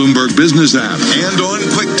 on the Bloomberg Business app, and on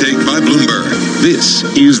Quick Take by Bloomberg. This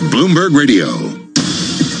is Bloomberg Radio.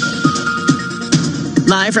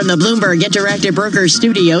 Live from the Bloomberg Interactive Brokers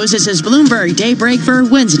Studios, this is Bloomberg Daybreak for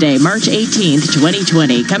Wednesday, March 18th,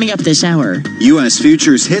 2020. Coming up this hour. U.S.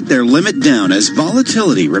 futures hit their limit down as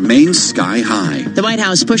volatility remains sky high. The White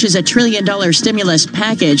House pushes $1 trillion stimulus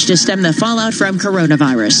package to stem the fallout from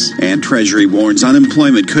coronavirus. And Treasury warns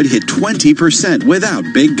unemployment could hit 20% without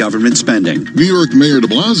big government spending. New York Mayor de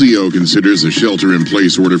Blasio considers a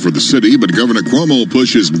shelter-in-place order for the city, but Governor Cuomo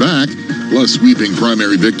pushes back, plus sweeping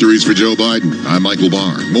primary victories for Joe Biden. I'm Michael Barr.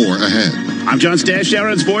 More ahead. I'm John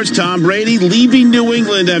Stashower on sports. Tom Brady leaving New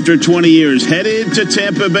England after 20 years, headed to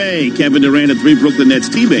Tampa Bay. Kevin Durant and 3 Brooklyn Nets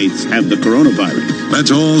teammates have the coronavirus. That's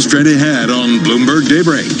all straight ahead on Bloomberg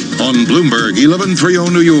Daybreak. On Bloomberg 1130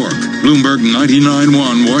 New York, Bloomberg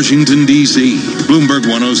 99.1 Washington, D.C., Bloomberg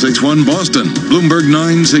 106.1 Boston, Bloomberg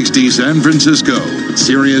 960 San Francisco,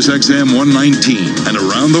 Sirius XM 119, and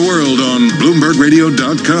around the world on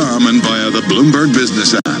BloombergRadio.com and via the Bloomberg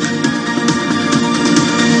Business app.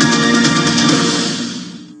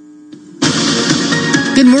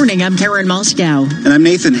 Good morning, I'm Karen Moscow. And I'm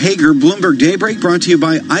Nathan Hager. Bloomberg Daybreak brought to you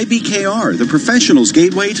by IBKR, the professional's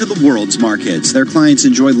gateway to the world's markets. Their clients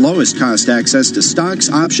enjoy lowest cost access to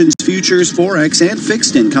stocks, options, futures, Forex, and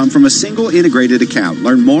fixed income from a single integrated account.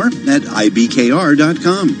 Learn more at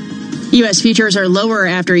IBKR.com. U.S. futures are lower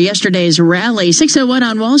after yesterday's rally. 6:01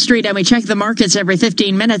 on Wall Street, and we check the markets every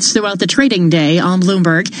 15 minutes throughout the trading day on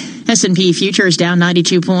Bloomberg. S&P futures down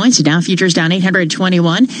 92 points. Dow futures down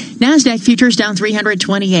 821. NASDAQ futures down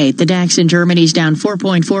 328. The DAX in Germany is down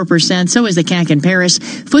 4.4%. So is the CAC in Paris.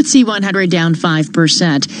 FTSE 100 down 5%.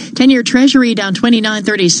 10-year Treasury down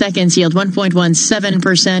 29/32. Yield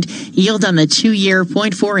 1.17%. Yield on the 2-year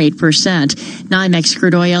 0.48%. NYMEX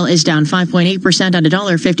crude oil is down 5.8% on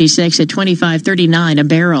 $1.56 at $25.39 a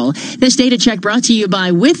barrel. This data check brought to you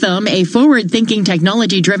by Withum, a forward-thinking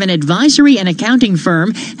technology-driven advisory and accounting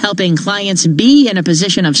firm helping clients be in a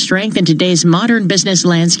position of strength in today's modern business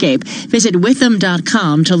landscape. Visit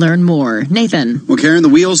Withum.com to learn more. Nathan. Well, Karen, the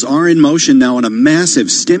wheels are in motion now on a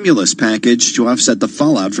massive stimulus package to offset the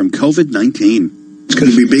fallout from COVID-19. It's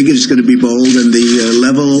going to be big and it's going to be bold, and the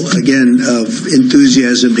level, again, of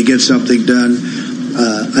enthusiasm to get something done,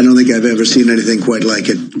 I don't think I've ever seen anything quite like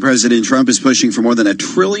it. President Trump is pushing for more than $1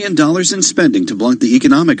 trillion in spending to blunt the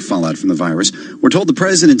economic fallout from the virus. We're told the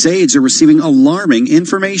president's aides are receiving alarming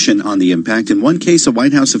information on the impact. In one case, a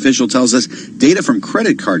White House official tells us data from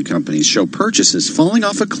credit card companies show purchases falling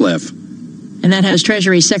off a cliff. And that has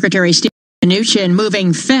Treasury Secretary Steve Mnuchin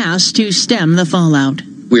moving fast to stem the fallout.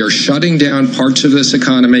 We are shutting down parts of this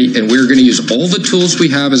economy, and we're going to use all the tools we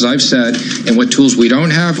have, as I've said, and what tools we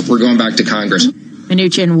don't have, we're going back to Congress.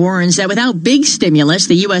 Mnuchin warns that without big stimulus,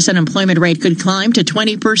 the U.S. unemployment rate could climb to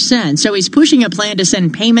 20%. So he's pushing a plan to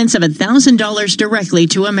send payments of $1,000 directly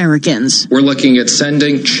to Americans. We're looking at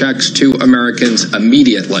sending checks to Americans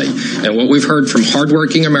immediately. And what we've heard from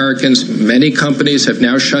hardworking Americans, many companies have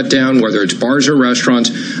now shut down, whether it's bars or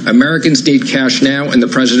restaurants. Americans need cash now, and the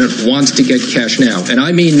president wants to get cash now. And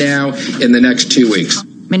I mean now, in the next 2 weeks.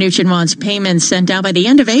 Mnuchin wants payments sent out by the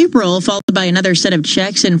end of April, followed by another set of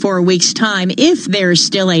checks in 4 weeks' time if there's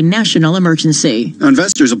still a national emergency.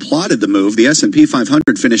 Investors applauded the move. The S&P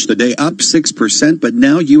 500 finished the day up 6%, but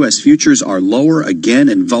now U.S. futures are lower again,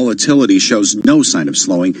 and volatility shows no sign of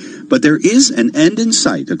slowing. But there is an end in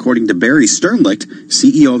sight, according to Barry Sternlicht,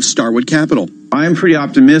 CEO of Starwood Capital. I am pretty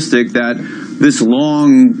optimistic that this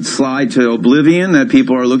long slide to oblivion that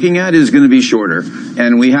people are looking at is going to be shorter.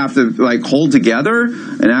 And we have to hold together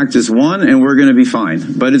and act as one, and we're going to be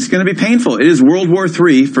fine. But it's going to be painful. It is World War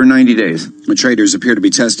III for 90 days. The traders appear to be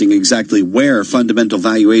testing exactly where fundamental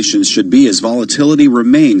valuations should be as volatility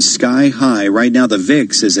remains sky high. Right now, the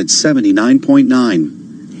VIX is at 79.9.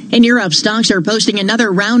 In Europe, stocks are posting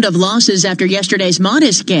another round of losses after yesterday's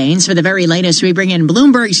modest gains. For the very latest, we bring in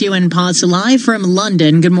Bloomberg's Ewan Potts live from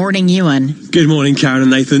London. Good morning, Ewan. Good morning, Karen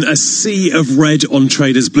and Nathan. A sea of red on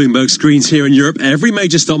traders' Bloomberg screens here in Europe. Every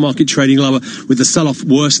major stock market trading lower, with the sell-off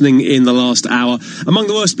worsening in the last hour. Among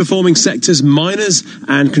the worst performing sectors, miners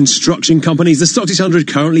and construction companies. The Stoxx 600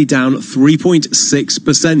 currently down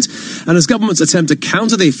 3.6%. And as governments attempt to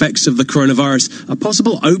counter the effects of the coronavirus, a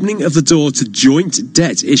possible opening of the door to joint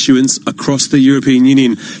debt issuance across the European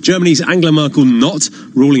Union. Germany's Angela Merkel not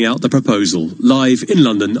ruling out the proposal. Live in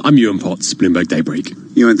London, I'm Ewan Potts, Bloomberg Daybreak.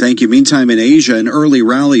 Ewan, thank you. Meantime, in Asia, an early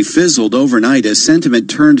rally fizzled overnight as sentiment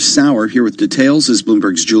turned sour. Here with details is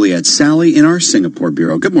Bloomberg's Juliet Sally in our Singapore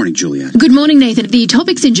bureau. Good morning, Juliet. Good morning, Nathan. The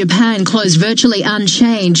topics in Japan closed virtually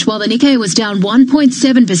unchanged, while the Nikkei was down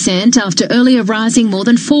 1.7% after earlier rising more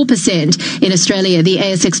than 4%. In Australia, the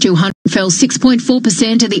ASX 200 fell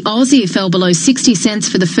 6.4% and the Aussie fell below 60 cents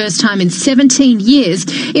for the first time in 17 years.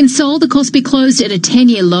 In Seoul, the Kospi closed at a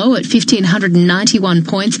 10-year low at 1,591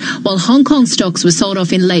 points, while Hong Kong stocks were sold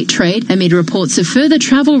off in late trade amid reports of further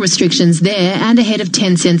travel restrictions there and ahead of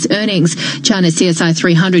Tencent's earnings. China's CSI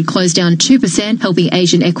 300 closed down 2%, helping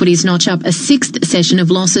Asian equities notch up a sixth session of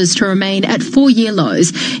losses to remain at 4-year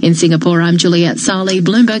lows. In Singapore, I'm Juliet Sali,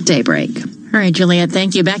 Bloomberg Daybreak. All right, Juliet,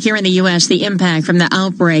 thank you. Back here in the U.S., the impact from the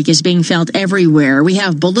outbreak is being felt everywhere. We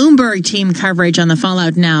have Bloomberg team coverage on the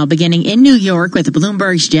fallout now, beginning in New York with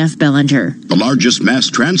Bloomberg's Jeff Bellinger. The largest mass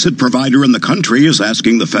transit provider in the country is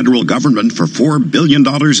asking the federal government for $4 billion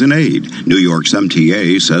in aid. New York's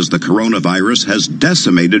MTA says the coronavirus has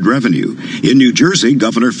decimated revenue. In New Jersey,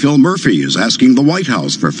 Governor Phil Murphy is asking the White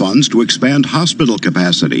House for funds to expand hospital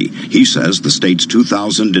capacity. He says the state's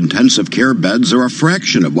 2,000 intensive care beds are a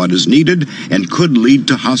fraction of what is needed and could lead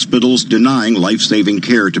to hospitals denying life-saving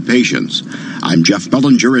care to patients. I'm Jeff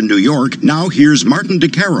Bellinger in New York. Now here's Martin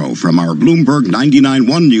DeCaro from our Bloomberg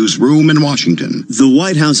 99.1 newsroom in Washington. The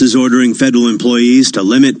White House is ordering federal employees to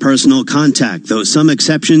limit personal contact, though some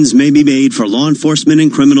exceptions may be made for law enforcement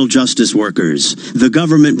and criminal justice workers. The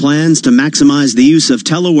government plans to maximize the use of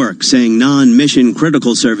telework, saying non-mission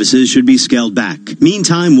critical services should be scaled back.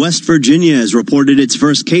 Meantime, West Virginia has reported its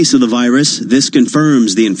first case of the virus. This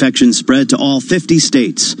confirms the infection spread to all 50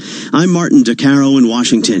 states. I'm Martin DeCaro in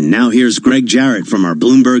Washington. Now here's Greg Jarrett from our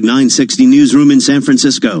Bloomberg 960 newsroom in San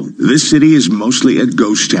Francisco. This city is mostly a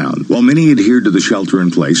ghost town. While many adhered to the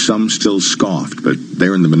shelter-in-place, some still scoffed, but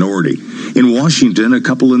they're in the minority. In Washington, a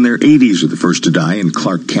couple in their 80s are the first to die in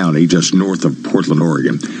Clark County, just north of Portland,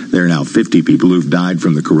 Oregon. There are now 50 people who've died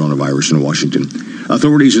from the coronavirus in Washington.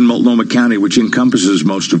 Authorities in Multnomah County, which encompasses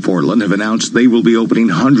most of Portland, have announced they will be opening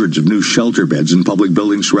hundreds of new shelter beds in public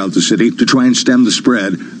buildings throughout the city to try and stem the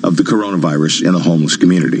spread of the coronavirus in the homeless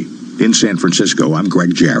community. In San Francisco, I'm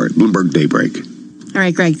Greg Jarrett, Bloomberg Daybreak. All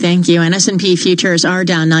right, Greg, thank you. And S&P futures are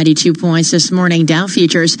down 92 points this morning. Dow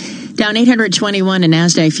futures down 821 and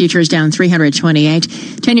NASDAQ futures down 328.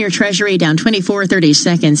 10-year Treasury down 24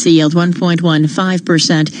 seconds. The yield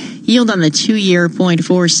 1.15%. Yield on the 2-year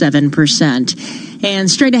 0.47%. And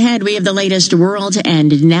straight ahead, we have the latest world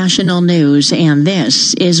and national news. And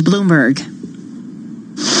this is Bloomberg.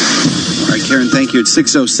 All right, Karen, thank you. It's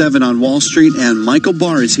 6:07 on Wall Street, and Michael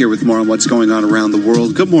Barr is here with more on what's going on around the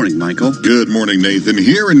world. Good morning, Michael. Good morning, Nathan.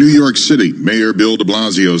 Here in New York City, Mayor Bill de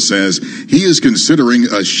Blasio says he is considering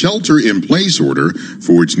a shelter-in-place order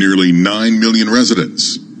for its nearly 9 million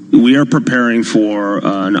residents. We are preparing for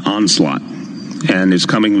an onslaught, and it's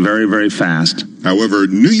coming very, very fast. However,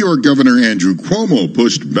 New York Governor Andrew Cuomo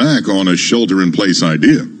pushed back on a shelter-in-place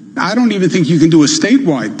idea. I don't even think you can do a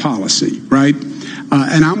statewide policy, right?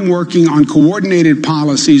 and I'm working on coordinated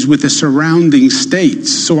policies with the surrounding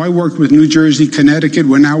states. So I worked with New Jersey, Connecticut.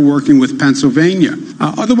 We're now working with Pennsylvania.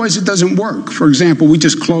 Otherwise, it doesn't work. For example, we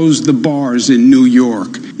just closed the bars in New York.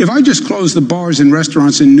 If I just closed the bars and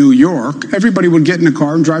restaurants in New York, everybody would get in a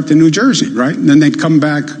car and drive to New Jersey, right? And then they'd come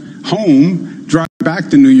back home, drive back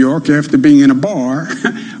to New York after being in a bar,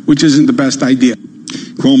 which isn't the best idea.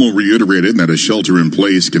 Cuomo reiterated that a shelter in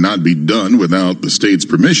place cannot be done without the state's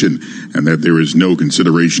permission and that there is no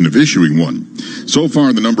consideration of issuing one. So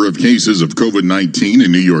far, the number of cases of COVID-19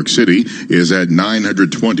 in New York City is at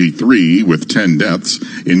 923 with 10 deaths.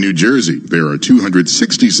 In New Jersey, there are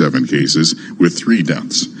 267 cases with 3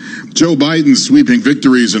 deaths. Joe Biden's sweeping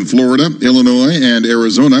victories in Florida, Illinois, and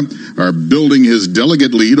Arizona are building his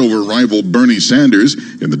delegate lead over rival Bernie Sanders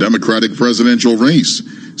in the Democratic presidential race.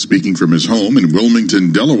 Speaking from his home in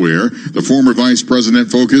Wilmington, Delaware, the former vice president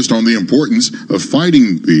focused on the importance of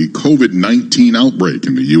fighting the COVID-19 outbreak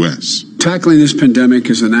in the U.S. Tackling this pandemic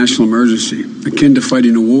is a national emergency, akin to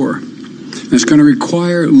fighting a war. And it's going to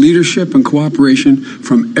require leadership and cooperation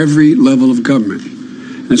from every level of government.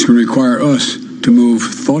 And it's going to require us to move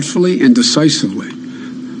thoughtfully and decisively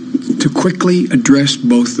to quickly address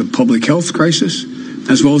both the public health crisis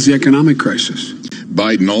as well as the economic crisis.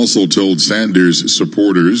 Biden also told Sanders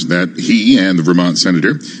supporters that he and the Vermont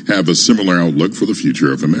senator have a similar outlook for the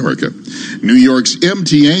future of America. New York's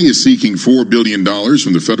MTA is seeking $4 billion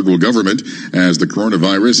from the federal government as the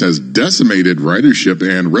coronavirus has decimated ridership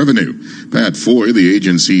and revenue. Pat Foy, the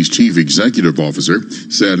agency's chief executive officer,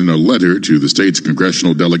 said in a letter to the state's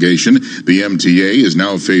congressional delegation, the MTA is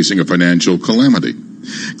now facing a financial calamity.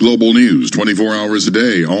 Global news 24 hours a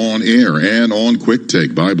day, on air and on Quick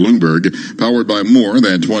Take by Bloomberg, powered by more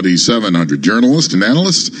than 2,700 journalists and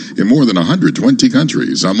analysts in more than 120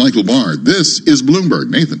 countries. I'm Michael Barr. This is Bloomberg.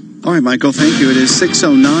 Nathan. All right, Michael, thank you. It is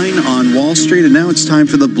 6:09 on Wall Street, and now it's time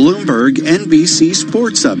for the Bloomberg NBC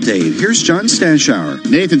Sports Update. Here's John Stashower.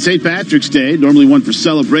 Nathan, St. Patrick's Day, normally one for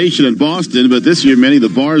celebration in Boston, but this year many of the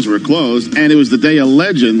bars were closed, and it was the day a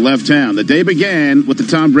legend left town. The day began with the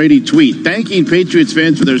Tom Brady tweet, thanking Patriots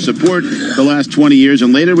fans for their support the last 20 years,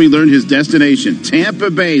 and later we learned his destination,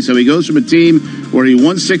 Tampa Bay. So he goes from a team where he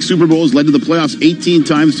won 6 Super Bowls, led to the playoffs 18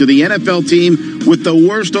 times, to the NFL team with the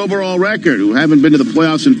worst overall record, who haven't been to the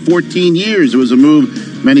playoffs in 14 years. It was a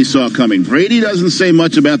move many saw coming. Brady doesn't say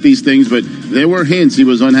much about these things, but there were hints he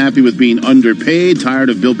was unhappy with being underpaid, tired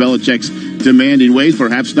of Bill Belichick's demanding wage,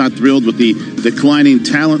 perhaps not thrilled with the declining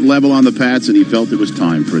talent level on the Pats, and he felt it was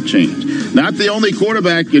time for a change. Not the only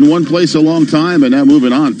quarterback in one place a long time, and now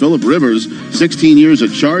moving on. Phillip Rivers, 16 years a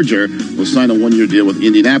Charger, will sign a 1-year deal with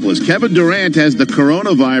Indianapolis. Kevin Durant has the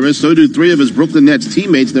coronavirus. So do 3 of his Brooklyn Nets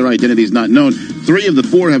teammates. Their identity is not known. 3 of the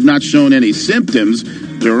 4 have not shown any symptoms.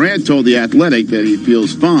 Durant told The Athletic that he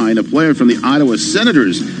feels fine. A player from the Ottawa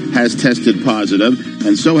Senators has tested positive,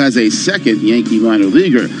 and so has a second Yankee minor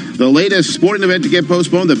leaguer. The latest sporting event to get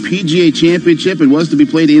postponed, the PGA Championship. It was to be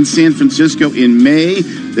played in San Francisco in May.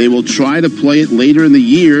 They will try to play it later in the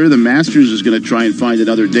year. The Masters is going to try and find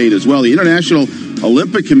another date as well. The International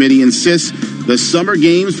Olympic Committee insists the Summer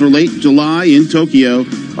Games for late July in Tokyo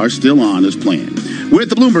are still on as planned. With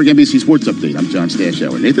the Bloomberg NBC Sports Update, I'm John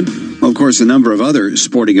Stashower. Nathan? Well, of course, a number of other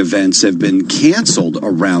sporting events have been canceled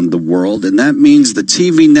around the world, and that means the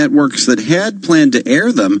TV networks that had planned to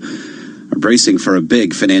air them are bracing for a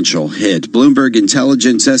big financial hit. Bloomberg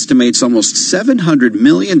Intelligence estimates almost $700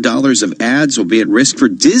 million of ads will be at risk for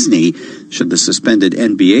Disney should the suspended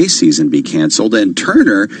NBA season be canceled, and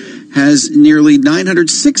Turner has nearly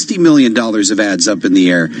 $960 million of ads up in the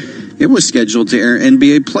air. It was scheduled to air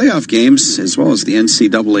NBA playoff games as well as the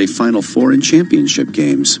NCAA Final Four and championship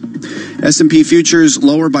games. S&P futures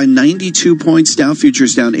lower by 92 points. Dow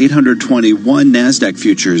futures down 821. NASDAQ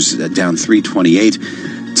futures down 328.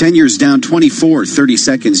 10 years down 24. 30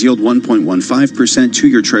 seconds yield 1.15%.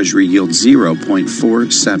 2-year Treasury yield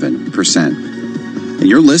 0.47%. And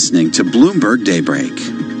you're listening to Bloomberg Daybreak.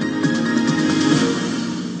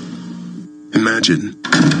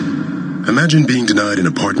 Imagine being denied an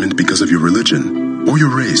apartment because of your religion, or your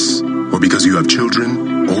race, or because you have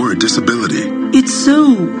children, or a disability. It's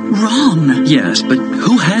so wrong. Yes, but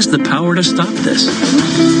who has the power to stop this?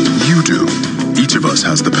 You do. Each of us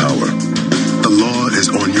has the power. The law is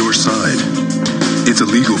on your side. It's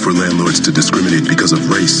illegal for landlords to discriminate because of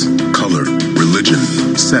race, color, religion,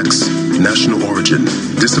 sex, national origin,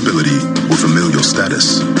 disability, or familial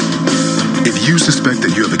status. If you suspect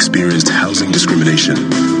that you have experienced housing discrimination,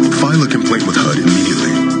 file a complaint with HUD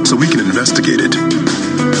immediately so we can investigate it.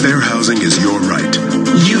 Fair housing is your right.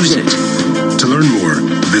 Use it. To learn more,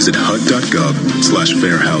 visit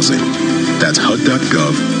hud.gov/fair housing. That's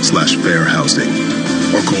hud.gov/fair housing.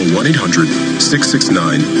 Or call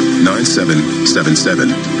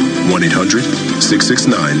 1-800-669-9777.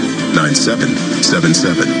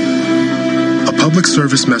 1-800-669-9777. A public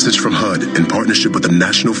service message from HUD in partnership with the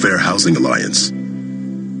National Fair Housing Alliance.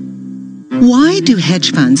 Why do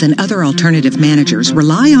hedge funds and other alternative managers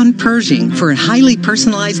rely on Pershing for a highly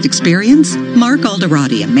personalized experience? Mark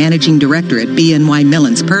Alderati, a managing director at BNY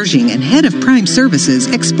Mellon's Pershing and head of Prime Services,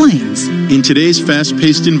 explains. In today's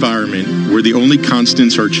fast-paced environment, where the only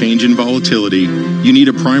constants are change and volatility, you need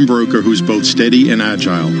a prime broker who's both steady and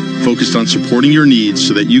agile, focused on supporting your needs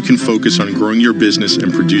so that you can focus on growing your business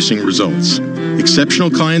and producing results. Exceptional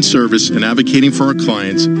client service and advocating for our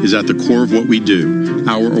clients is at the core of what we do.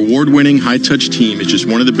 Our award-winning high-touch team is just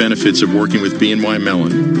one of the benefits of working with BNY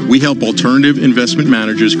Mellon. We help alternative investment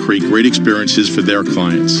managers create great experiences for their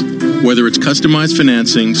clients. Whether it's customized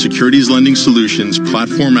financing, securities lending solutions,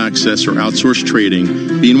 platform access, or outsourced trading,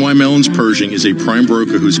 BNY Mellon's Pershing is a prime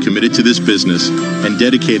broker who's committed to this business and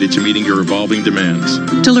dedicated to meeting your evolving demands.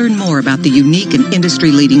 To learn more about the unique and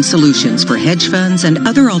industry-leading solutions for hedge funds and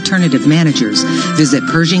other alternative managers, visit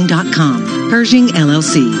Pershing.com. Pershing,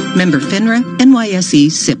 LLC. Member FINRA, NYSE,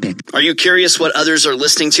 SIPC. Are you curious what others are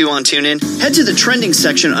listening to on TuneIn? Head to the trending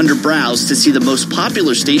section under Browse to see the most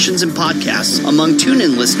popular stations and podcasts among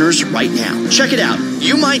TuneIn listeners right now. Check it out.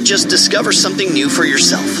 You might just discover something new for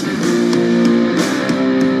yourself.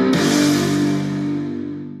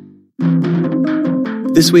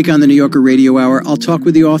 This week on the New Yorker Radio Hour, I'll talk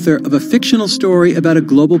with the author of a fictional story about a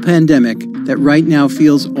global pandemic that right now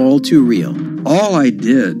feels all too real. All I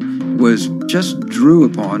did was just drew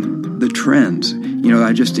upon the trends.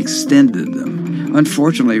 I just extended them.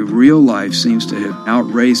 Unfortunately, real life seems to have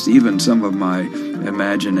outraced even some of my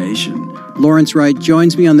imagination. Lawrence Wright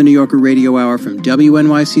joins me on the New Yorker Radio Hour from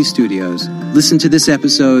WNYC Studios. Listen to this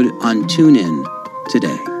episode on TuneIn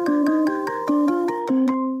today.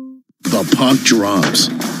 The puck drops.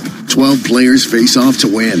 12 players face off to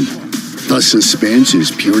win. The suspense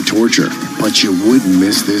is pure torture, but you wouldn't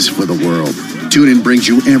miss this for the world. TuneIn brings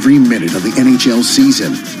you every minute of the NHL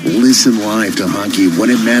season. Listen live to hockey when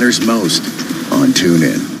it matters most on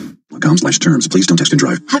TuneIn. .com/terms. Please don't text and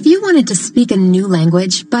drive. Have you wanted to speak a new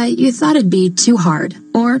language, but you thought it'd be too hard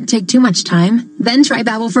or take too much time? Then try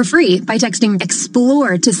Babbel for free by texting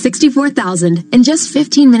EXPLORE to 64,000. In just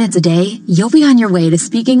 15 minutes a day, you'll be on your way to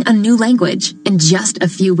speaking a new language in just a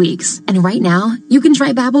few weeks. And right now, you can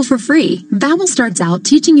try Babbel for free. Babbel starts out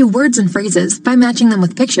teaching you words and phrases by matching them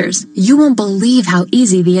with pictures. You won't believe how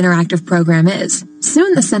easy the interactive program is.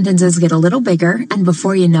 Soon the sentences get a little bigger, and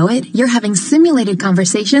before you know it, you're having simulated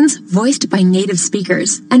conversations voiced by native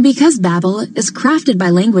speakers. And because Babbel is crafted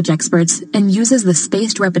by language experts and uses the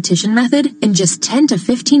spaced repetition method, in just 10 to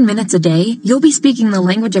 15 minutes a day, you'll be speaking the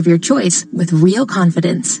language of your choice with real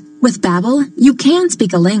confidence. With Babbel, you can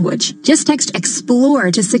speak a language. Just text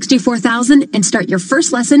EXPLORE to 64,000 and start your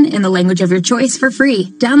first lesson in the language of your choice for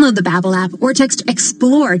free. Download the Babbel app or text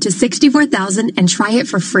EXPLORE to 64,000 and try it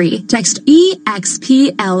for free. Text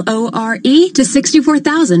EXPLORE to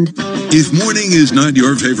 64,000. If morning is not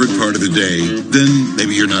your favorite part of the day, then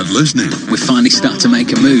maybe you're not listening. We finally start to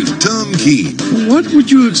make a move. Tom Keene. What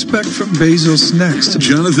would you expect from Bezos next?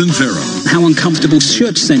 Jonathan Farrell. How uncomfortable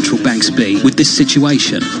should central banks be with this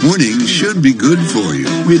situation? Morning should be good for you.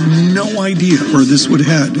 We had no idea where this would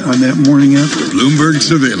head on that morning after. Bloomberg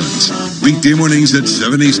Surveillance. Weekday mornings at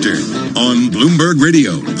 7 Eastern on Bloomberg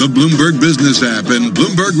Radio, the Bloomberg Business app, and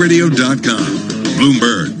BloombergRadio.com.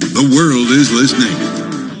 Bloomberg, the world is listening.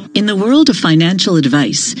 In the world of financial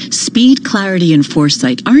advice, speed, clarity, and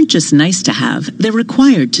foresight aren't just nice to have, they're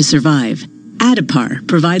required to survive. Adipar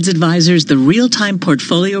provides advisors the real-time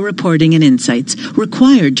portfolio reporting and insights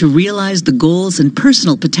required to realize the goals and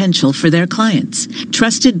personal potential for their clients.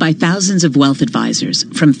 Trusted by thousands of wealth advisors,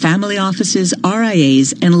 from family offices,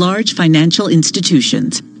 RIAs, and large financial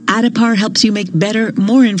institutions, Adipar helps you make better,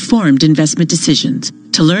 more informed investment decisions.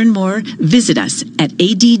 To learn more, visit us at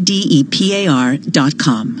addepar.com.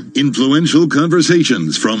 Influential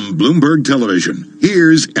conversations from Bloomberg Television.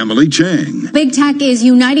 Here's Emily Chang. Big tech is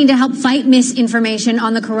uniting to help fight misinformation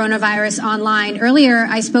on the coronavirus online. Earlier,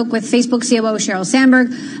 I spoke with Facebook COO Sheryl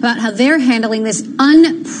Sandberg about how they're handling this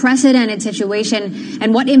unprecedented situation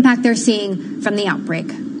and what impact they're seeing from the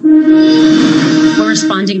outbreak. We're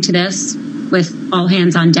responding to this with all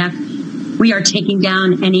hands on deck. We are taking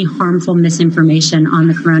down any harmful misinformation on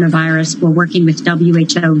the coronavirus. We're working with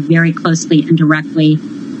WHO very closely and directly,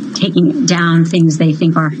 taking down things they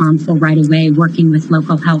think are harmful right away, working with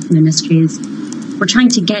local health ministries. We're trying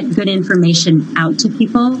to get good information out to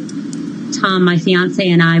people Tom, my fiance,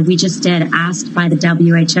 and I, we just did Asked by the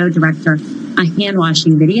WHO director, a hand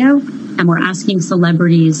washing video. And we're asking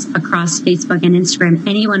celebrities across Facebook and Instagram,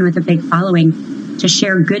 anyone with a big following, to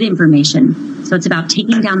share good information. So it's about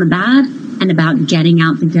taking down the bad and about getting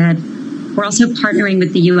out the good. We're also partnering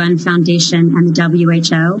with the UN Foundation and the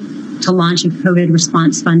WHO to launch a COVID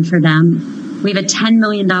response fund for them. We have a $10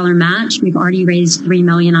 million match. We've already raised $3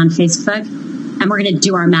 million on Facebook, and we're going to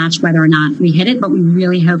do our match whether or not we hit it, but we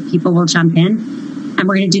really hope people will jump in. And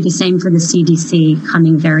we're going to do the same for the CDC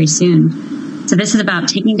coming very soon. So this is about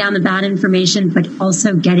taking down the bad information, but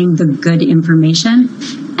also getting the good information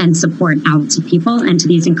and support out to people and to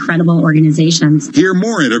these incredible organizations. Hear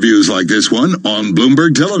more interviews like this one on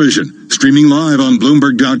Bloomberg Television, streaming live on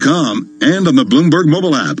Bloomberg.com and on the Bloomberg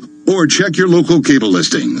mobile app. Or check your local cable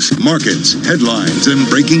listings, markets, headlines, and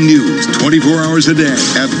breaking news 24 hours a day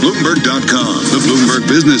at Bloomberg.com, the Bloomberg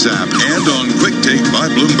Business app, and on Quick Take by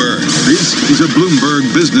Bloomberg. This is a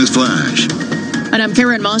Bloomberg Business Flash. And I'm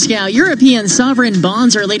Karen Moscow. European sovereign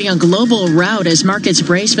bonds are leading a global rout as markets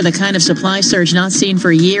brace for the kind of supply surge not seen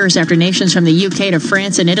for years after nations from the UK to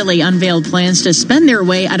France and Italy unveiled plans to spend their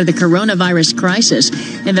way out of the coronavirus crisis.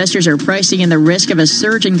 Investors are pricing in the risk of a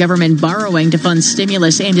surge in government borrowing to fund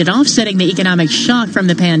stimulus aimed at offsetting the economic shock from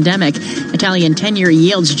the pandemic. Italian 10-year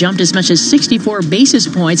yields jumped as much as 64 basis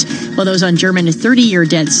points, while those on German 30-year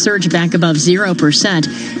debt surged back above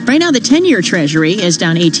 0%. Right now, the 10-year Treasury is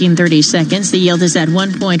down 18/30 seconds. The yield is at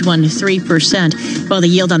 1.13%, while the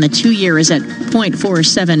yield on the 2-year is at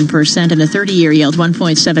 0.47%, and the 30-year yield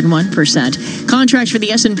 1.71%. Contracts for the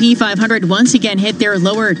S&P 500 once again hit their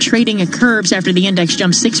lower trading curves after the index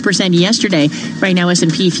jumped 6% yesterday. Right now,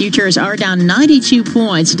 S&P futures are down 92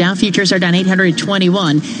 points. Dow futures are down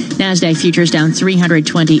 821. NASDAQ futures down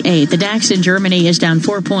 328. The DAX in Germany is down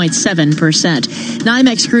 4.7%.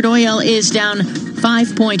 NYMEX crude oil is down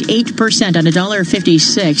 5.8% on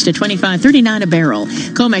 $1.56 to $25.39 a barrel.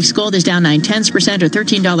 COMEX gold is down 0.9% or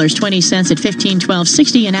 $13.20 at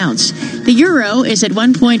 $15.1260 an ounce. The euro is at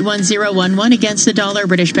 1.1011 against the dollar.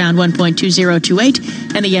 British pound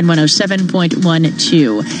 1.2028 and the yen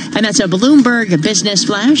 107.12. And that's a Bloomberg Business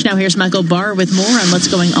Flash. Now here's Michael Barr with more on what's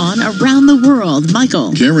going on around the world.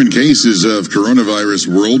 Michael. Karen, cases of coronavirus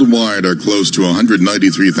worldwide are close to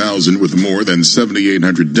 193,000 with more than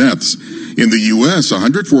 7,800 deaths. In the U.S.,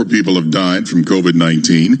 104 people have died from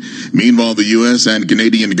COVID-19. Meanwhile, the U.S. and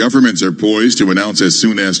Canadian governments are poised to announce as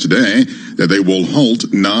soon as today that they will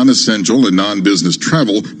halt non-essential and non-business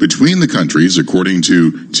travel between the countries, according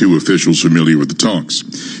to two officials familiar with the talks.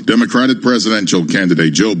 Democratic presidential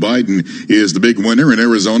candidate Joe Biden is the big winner in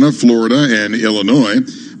Arizona, Florida, and Illinois.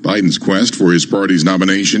 Biden's quest for his party's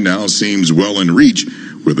nomination now seems well in reach,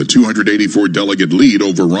 with a 284-delegate lead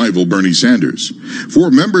over rival Bernie Sanders.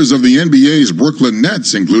 4 members of the NBA's Brooklyn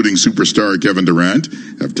Nets, including superstar Kevin Durant,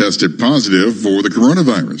 have tested positive for the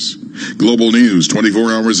coronavirus. Global news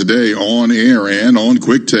 24 hours a day, on air and on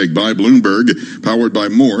Quick Take by Bloomberg, powered by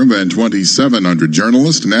more than 2,700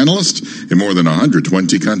 journalists and analysts in more than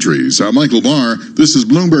 120 countries. I'm Michael Barr. This is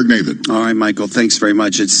Bloomberg, Nathan. All right, Michael, thanks very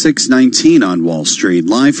much. It's 6:19 on Wall Street.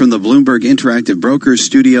 Live from the Bloomberg Interactive Brokers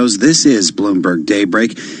studios, this is Bloomberg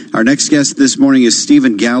Daybreak. Our next guest this morning is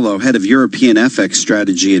Stephen Gallo, head of European FX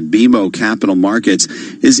strategy at BMO Capital Markets.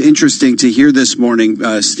 It's interesting to hear this morning,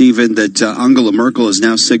 Stephen, that Angela Merkel is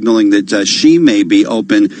now signaling that she may be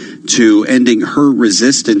open to ending her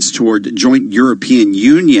resistance toward joint European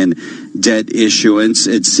Union debt issuance.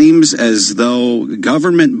 It seems as though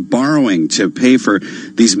government borrowing to pay for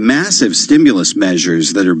these massive stimulus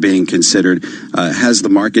measures that are being considered has the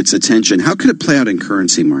market's attention. How could it play out in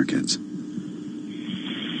currency markets?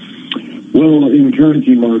 Well, in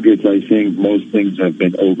currency markets, I think most things have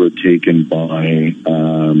been overtaken by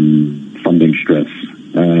funding stress.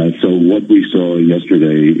 So what we saw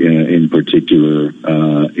yesterday in particular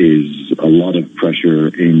is a lot of pressure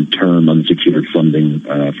in term unsecured funding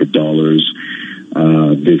for dollars.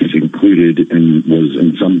 This included and was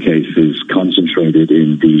in some cases concentrated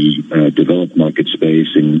in the developed market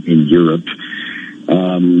space in Europe.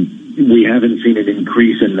 We haven't seen an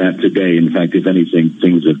increase in that today. In fact, if anything,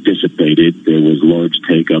 things have dissipated. There was large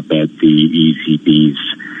take-up at the ECB's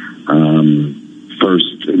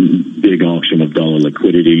first big auction of dollar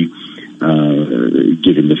liquidity,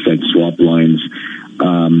 given the Fed swap lines.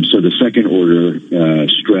 So the second order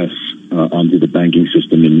stress onto the banking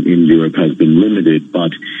system in Europe has been limited.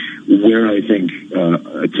 But where I think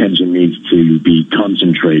attention needs to be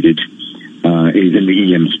concentrated is in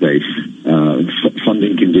the EM space.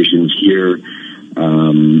 Funding conditions here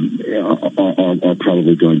are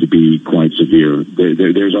probably going to be quite severe.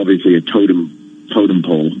 There's obviously a totem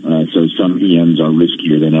pole, so some EMs are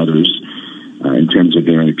riskier than others. in terms of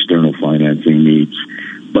their external financing needs.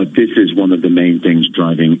 But this is one of the main things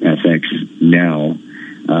driving FX now.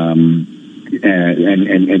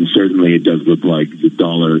 And certainly it does look like the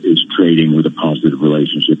dollar is trading with a positive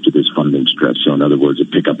relationship to this funding stress. So in other words, a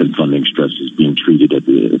pickup in funding stress is being treated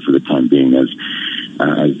for the time being as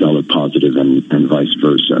dollar positive and vice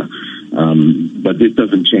versa. But this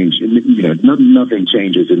doesn't change. Nothing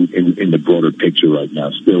changes in the broader picture right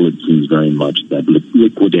now. Still, it seems very much that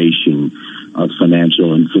liquidation of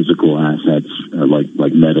financial and physical assets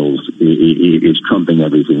like metals is trumping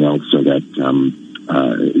everything else, so that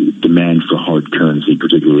demand for hard currency,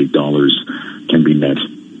 particularly dollars, can be met.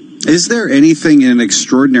 Is there anything in an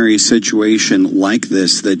extraordinary situation like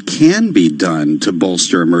this that can be done to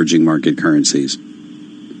bolster emerging market currencies?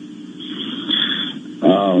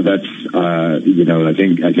 Oh, that's I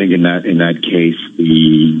think in that case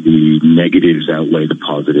the negatives outweigh the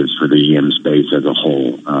positives for the EM space as a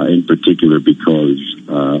whole. In particular, because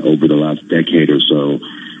over the last decade or so,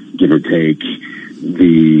 give or take,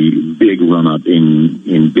 the big run up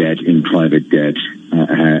in debt, in private debt,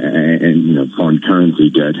 and foreign currency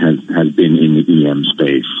debt has been in the EM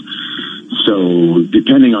space. So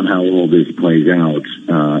depending on how all this plays out,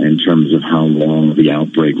 in terms of how long the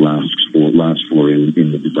outbreak lasts for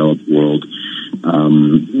in the developed world,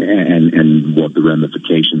 and what the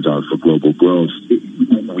ramifications are for global growth,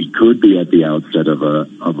 we could be at the outset of a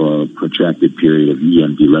protracted period of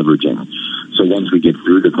EM deleveraging. So once we get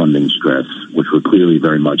through the funding stress, which we're clearly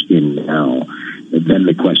very much in now, then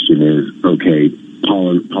the question is, okay,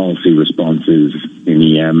 policy responses in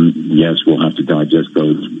EM, yes, we'll have to digest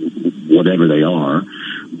those, whatever they are,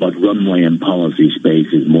 but runway and policy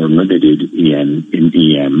space is more limited in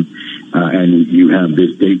EM, and you have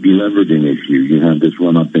this big deleveraging issue, you have this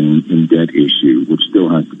run-up in debt issue, which still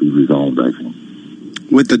has to be resolved, I think.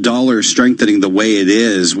 With the dollar strengthening the way it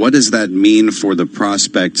is, what does that mean for the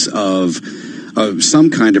prospects of some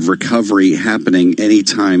kind of recovery happening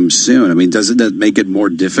anytime soon? I mean, doesn't that make it more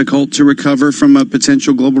difficult to recover from a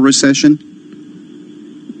potential global recession?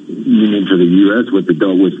 You mean for the U.S. with the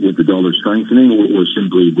dollar strengthening, or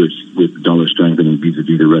simply with the dollar strengthening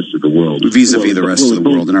vis-a-vis the rest of the world? Vis-a-vis the rest of the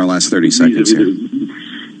world in our last 30 seconds here.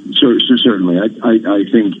 Sure, certainly. I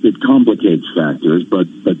think it complicates factors, but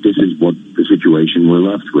this is what the situation we're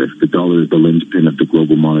left with. The dollar is the linchpin of the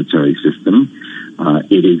global monetary system.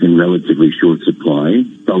 It is in relatively short supply.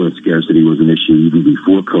 Dollar scarcity was an issue even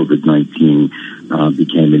before COVID-19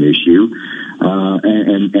 became an issue.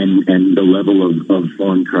 And the level of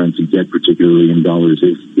foreign currency debt, particularly in dollars,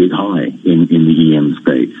 is high in the EM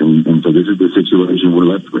space. And so this is the situation we're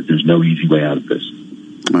left with. There's no easy way out of this.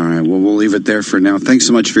 All right, well, we'll leave it there for now. Thanks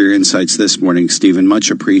so much for your insights this morning, Stephen.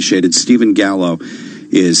 Much appreciated. Stephen Gallo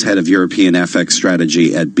is head of European FX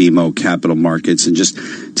strategy at BMO Capital Markets. And just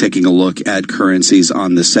taking a look at currencies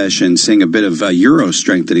on the session, seeing a bit of euro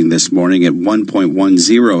strengthening this morning at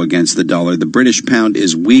 1.10 against the dollar. The British pound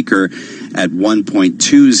is weaker at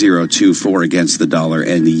 1.2024 against the dollar,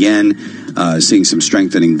 and the yen seeing some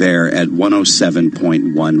strengthening there at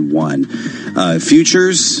 107.11.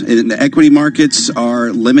 Futures in the equity markets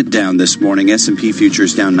are limit down this morning. S&P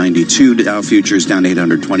futures down 92, Dow futures down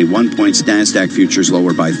 821 points, NASDAQ futures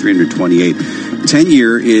lower by 328.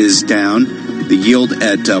 10-year is down, the yield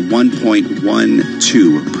at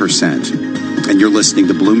 1.12%. And you're listening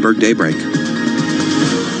to Bloomberg Daybreak.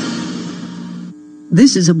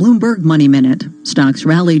 This is a Bloomberg Money Minute. Stocks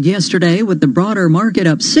rallied yesterday with the broader market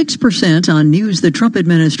up 6% on news the Trump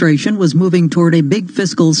administration was moving toward a big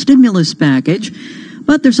fiscal stimulus package.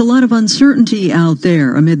 But there's a lot of uncertainty out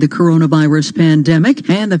there amid the coronavirus pandemic,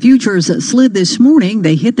 and the futures slid this morning.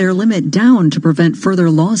 They hit their limit down to prevent further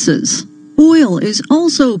losses. Oil is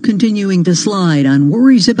also continuing to slide on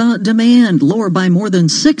worries about demand, lower by more than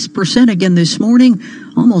 6% again this morning,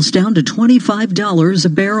 almost down to $25 a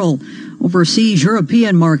barrel. Overseas,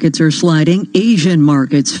 European markets are sliding. Asian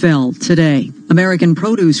markets fell today. American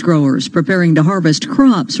produce growers preparing to harvest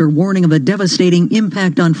crops are warning of a devastating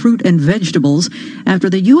impact on fruit and vegetables after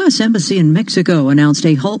the U.S. Embassy in Mexico announced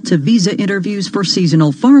a halt to visa interviews for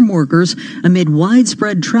seasonal farm workers amid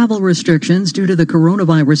widespread travel restrictions due to the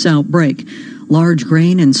coronavirus outbreak. Large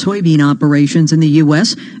grain and soybean operations in the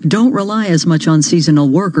U.S. don't rely as much on seasonal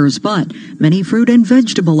workers, but many fruit and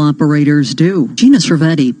vegetable operators do. Gina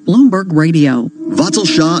Cervetti, Bloomberg Radio. Vattel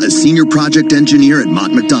Shah is Senior Project Engineer at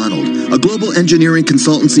Mott MacDonald, a global engineering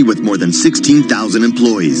consultancy with more than 16,000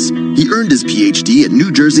 employees. He earned his Ph.D. at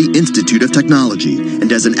New Jersey Institute of Technology, and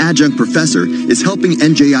as an adjunct professor is helping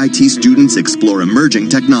NJIT students explore emerging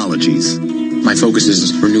technologies. My focus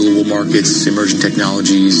is renewable markets, emerging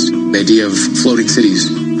technologies, the idea of floating cities.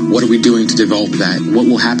 What are we doing to develop that? What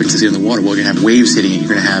will happen to it in the water? Well, you're going to have waves hitting it. You're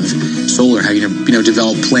going to have solar. How are you going to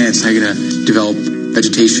develop plants? How are you going to develop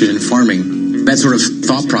vegetation and farming? That sort of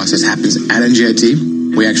thought process happens at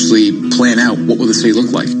NJIT. We actually plan out what will the city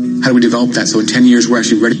look like. How do we develop that? So in 10 years, we're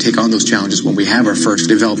actually ready to take on those challenges when we have our first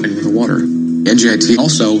development in the water. NJIT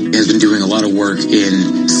also has been doing a lot of work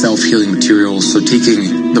in self-healing materials, so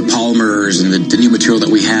taking the polymers and the new material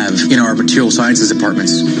that we have in our material sciences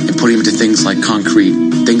departments and putting them into things like concrete,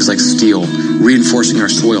 things like steel, reinforcing our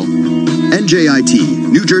soil.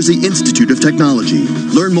 NJIT, New Jersey Institute of Technology.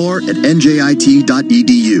 Learn more at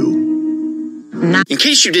njit.edu. In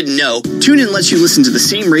case you didn't know, TuneIn lets you listen to the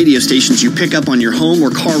same radio stations you pick up on your home or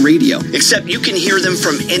car radio, except you can hear them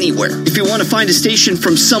from anywhere. If you want to find a station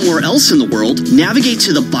from somewhere else in the world, navigate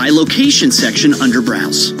to the By Location section under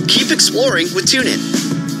Browse. Keep exploring with TuneIn.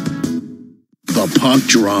 The puck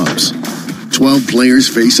drops. 12 players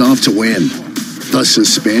face off to win. The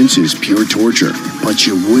suspense is pure torture, but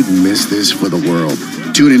you wouldn't miss this for the world.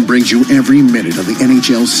 TuneIn brings you every minute of the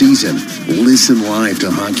NHL season. Listen live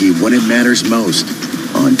to hockey when it matters most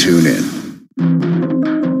on TuneIn.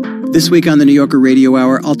 This week on the New Yorker Radio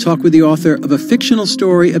Hour, I'll talk with the author of a fictional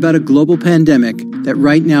story about a global pandemic that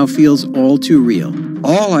right now feels all too real.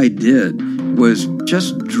 All I did was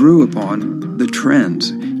just drew upon the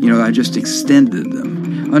trends. I just extended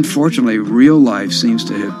them. Unfortunately, real life seems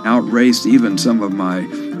to have outraced even some of my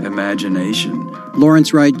imagination.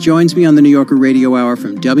 Lawrence Wright joins me on the New Yorker Radio Hour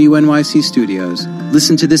from WNYC Studios.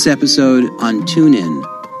 Listen to this episode on TuneIn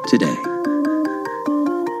today.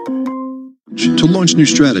 To launch new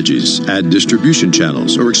strategies, add distribution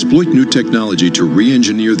channels, or exploit new technology to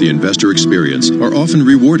re-engineer the investor experience are often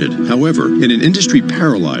rewarded. However, in an industry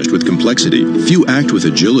paralyzed with complexity, few act with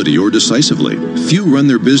agility or decisively. Few run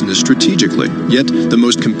their business strategically. Yet, the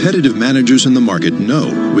most competitive managers in the market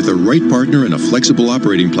know, with the right partner and a flexible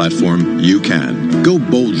operating platform, you can. Go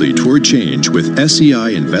boldly toward change with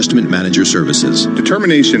SEI Investment Manager Services.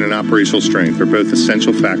 Determination and operational strength are both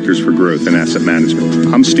essential factors for growth in asset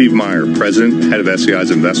management. I'm Steve Meyer, President, Head of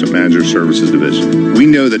SEI's Investment Manager Services Division. We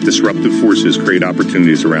know that disruptive forces create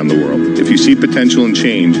opportunities around the world. If you see potential in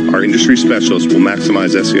change, our industry specialists will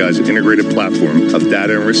maximize SEI's integrated platform of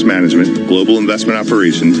data and risk management, global investment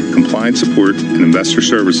operations, compliance support, and investor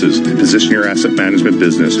services to position your asset management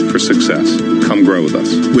business for success. Come grow with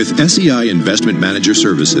us. With SEI Investment Manager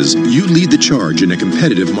Services, you lead the charge in a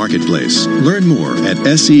competitive marketplace. Learn more at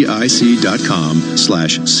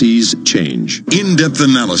SEIC.com/seize change. In-depth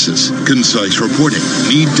analysis, concise reporting,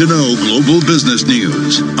 need-to-know global business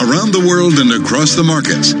news. Around the world and across the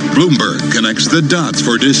markets, Bloomberg connects the dots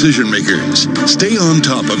for decision makers. Stay on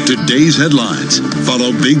top of today's headlines.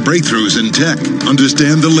 Follow big breakthroughs in tech.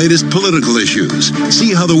 Understand the latest political issues.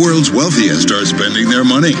 See how the world's wealthiest are spending their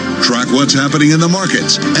money. Track what's happening in the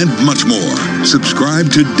markets, and much more. Subscribe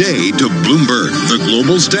today to Bloomberg, the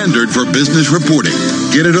global standard for business reporting.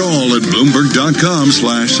 Get it all at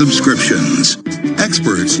Bloomberg.com/subscriptions.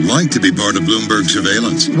 Experts like to be part of Bloomberg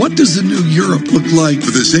surveillance. What does the new Europe look like?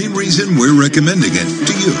 For the same reason we're recommending it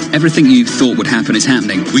to you. Everything you thought would happen is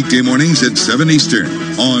happening. Weekday mornings at 7 Eastern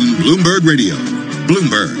on Bloomberg Radio.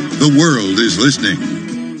 Bloomberg, the world is listening.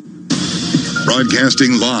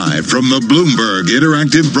 Broadcasting live from the Bloomberg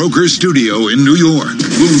Interactive Brokers Studio in New York.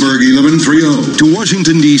 Bloomberg 1130 to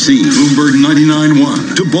Washington, D.C. Bloomberg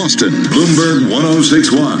 99.1 to Boston. Bloomberg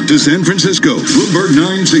 106.1 to San Francisco. Bloomberg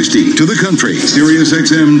 960 to the country. Sirius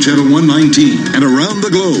XM Channel 119. And around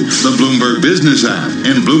the globe, the Bloomberg Business app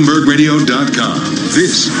and BloombergRadio.com.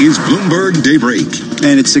 This is Bloomberg Daybreak.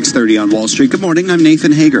 And it's 6:30 on Wall Street. Good morning. I'm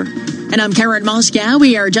Nathan Hager. And I'm Karen Moscow.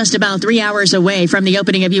 We are just about 3 hours away from the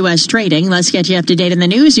opening of U.S. trading. Let's get you up to date on the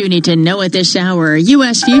news you need to know at this hour.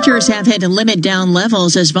 U.S. futures have hit limit down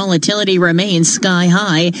levels as volatility remains sky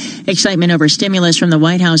high. Excitement over stimulus from the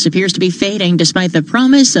White House appears to be fading despite the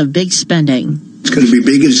promise of big spending. It's going to be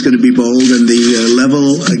big and it's going to be bold, and the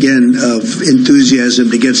level, again, of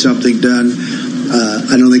enthusiasm to get something done,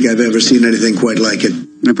 I don't think I've ever seen anything quite like it.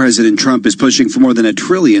 President Trump is pushing for more than $1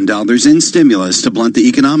 trillion in stimulus to blunt the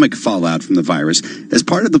economic fallout from the virus. As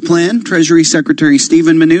part of the plan, Treasury Secretary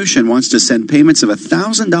Steven Mnuchin wants to send payments of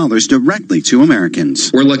 $1,000 directly to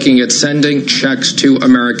Americans. We're looking at sending checks to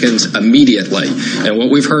Americans immediately. And what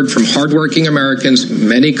we've heard from hardworking Americans,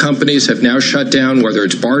 many companies have now shut down, whether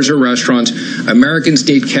it's bars or restaurants. Americans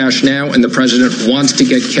need cash now, and the president wants to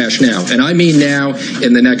get cash now. And I mean now,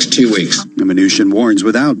 in the next 2 weeks. Mnuchin warns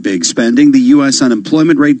without big spending, the U.S.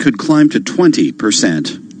 unemployment rate could climb to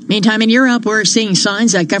 20%. Meantime, in Europe, we're seeing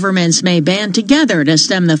signs that governments may band together to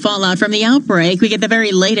stem the fallout from the outbreak. We get the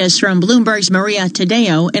very latest from Bloomberg's Maria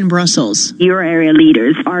Tadeo in Brussels. Euro area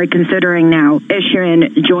leaders are considering now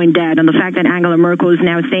issuing joint debt, and the fact that Angela Merkel is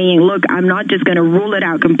now saying, look, I'm not just going to rule it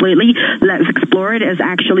out completely, let's explore it, is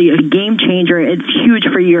actually a game changer. It's huge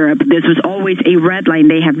for Europe. This was always a red line.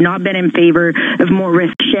 They have not been in favor of more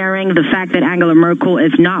risk sharing. The fact that Angela Merkel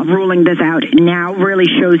is not ruling this out now really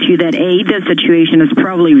shows you that, A, the situation is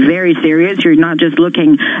probably very serious. You're not just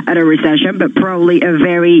looking at a recession, but probably a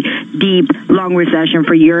very deep, long recession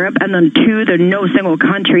for Europe. And then 2, that no single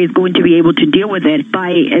country is going to be able to deal with it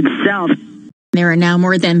by itself. There are now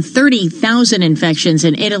more than 30,000 infections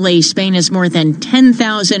in Italy. Spain has more than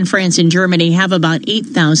 10,000. France and Germany have about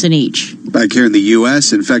 8,000 each. Back here in the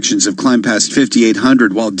U.S., infections have climbed past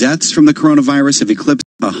 5,800, while deaths from the coronavirus have eclipsed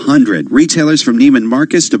 100. Retailers from Neiman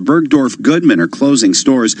Marcus to Bergdorf Goodman are closing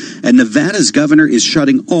stores, and Nevada's governor is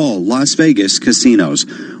shutting all Las Vegas casinos.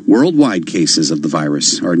 Worldwide cases of the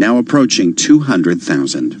virus are now approaching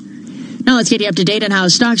 200,000. Now let's get you up to date on how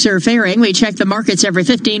stocks are faring. We check the markets every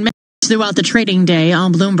 15 minutes throughout the trading day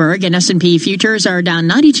on Bloomberg, and S&P futures are down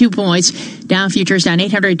 92 points. Dow futures down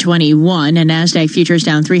 821, and NASDAQ futures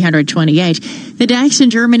down 328. The DAX in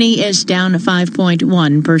Germany is down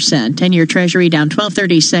 5.1%. 10-year Treasury down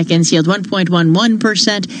 12/30 seconds, yield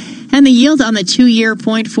 1.11%, and the yield on the 2-year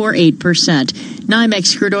 0.48%.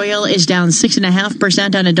 NYMEX crude oil is down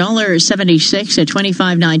 6.5% on $1.76 at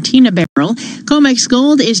 $25.19 a barrel. COMEX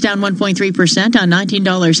gold is down 1.3% on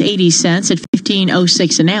 $19.80 at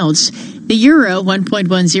 $15.06 an ounce. The euro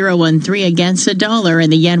 1.1013 against the dollar,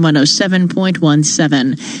 and the yen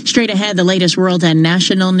 107.17. Straight ahead, the latest world and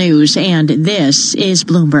national news, and this is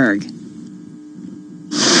Bloomberg.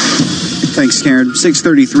 Thanks, Karen.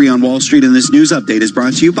 6:33 on Wall Street, and this news update is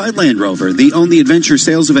brought to you by Land Rover. The Own the Adventure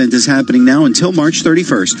sales event is happening now until March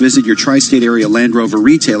 31st. Visit your tri-state area Land Rover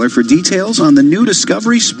retailer for details on the new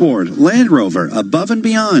Discovery Sport. Land Rover, above and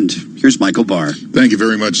beyond. Here's Michael Barr. Thank you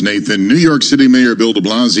very much, Nathan. New York City Mayor Bill de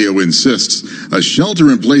Blasio insists a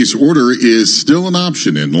shelter-in-place order is still an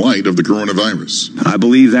option in light of the coronavirus. I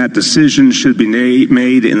believe that decision should be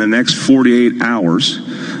made in the next 48 hours,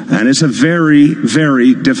 and it's a very,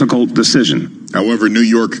 very difficult decision. However, New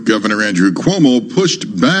York Governor Andrew Cuomo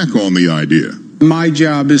pushed back on the idea. My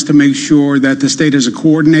job is to make sure that the state has a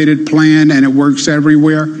coordinated plan and it works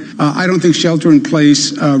everywhere. I don't think shelter in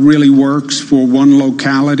place really works for one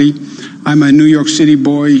locality. I'm a New York City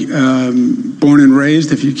boy, born and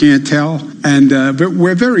raised, if you can't tell. And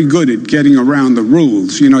we're very good at getting around the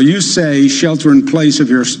rules. You know, you say shelter in place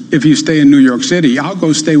if you stay in New York City. I'll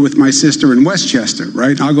go stay with my sister in Westchester,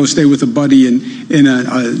 right? I'll go stay with a buddy in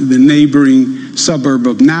the neighboring suburb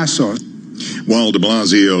of Nassau. While de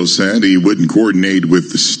Blasio said he would coordinate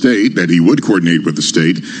with the state,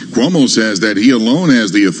 Cuomo says that he alone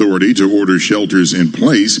has the authority to order shelters in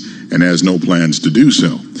place and has no plans to do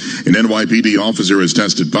so. An NYPD officer has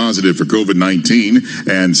tested positive for COVID-19,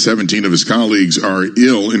 and 17 of his colleagues are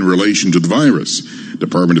ill in relation to the virus.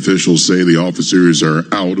 Department officials say the officers are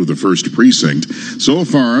out of the first precinct. So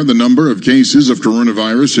far, the number of cases of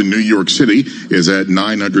coronavirus in New York City is at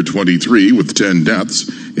 923 with 10 deaths.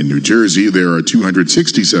 In New Jersey, there are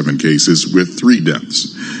 267 cases with 3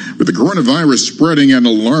 deaths. With the coronavirus spreading at an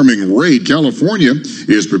alarming rate, California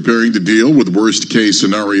is preparing to deal with worst-case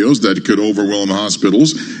scenarios that could overwhelm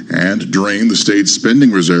hospitals and drain the state's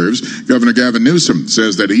spending reserves. Governor Gavin Newsom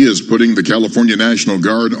says that he is putting the California National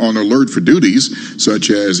Guard on alert for duties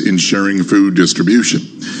such as ensuring food distribution.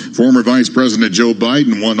 Former Vice President Joe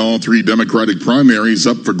Biden won all 3 Democratic primaries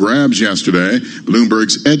up for grabs yesterday.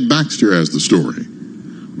 Bloomberg's Ed Baxter has the story.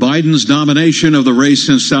 Biden's nomination of the race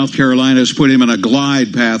in South Carolina has put him on a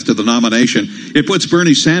glide path to the nomination. It puts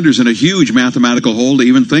Bernie Sanders in a huge mathematical hole to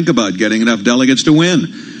even think about getting enough delegates to win.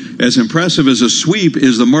 As impressive as a sweep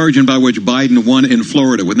is the margin by which Biden won in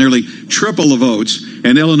Florida, with nearly triple the votes,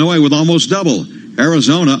 and Illinois with almost double.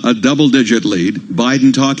 Arizona, a double-digit lead.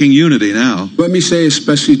 Biden talking unity now. Let me say,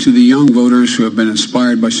 especially to the young voters who have been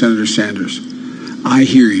inspired by Senator Sanders, I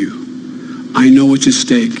hear you. I know what's at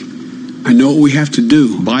stake. I know what we have to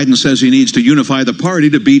do. Biden says he needs to unify the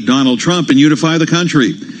party to beat Donald Trump and unify the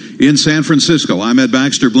country. In San Francisco, I'm Ed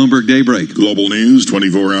Baxter, Bloomberg Daybreak. Global news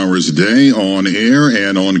 24 hours a day, on air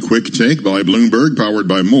and on Quick Take by Bloomberg, powered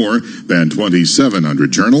by more than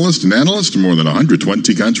 2,700 journalists and analysts in more than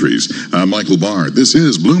 120 countries. I'm Michael Barr. This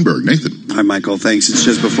is Bloomberg. Nathan. Hi, Michael. Thanks. It's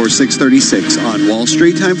just before 6:36 on Wall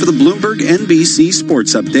Street. Time for the Bloomberg NBC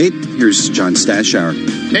Sports Update. Here's John Stashower.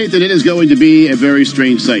 Nathan, it is going to be a very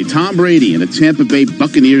strange sight. Tom Brady in a Tampa Bay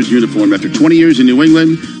Buccaneers uniform after 20 years in New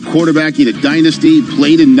England, quarterbacking a dynasty,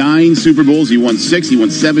 played in 9 9 Super Bowls. He won 6. He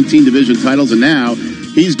won 17 division titles, and now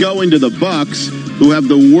he's going to the Bucs, who have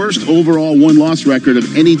the worst overall win-loss record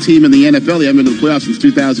of any team in the NFL. They haven't been to the playoffs since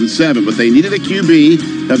 2007, but they needed a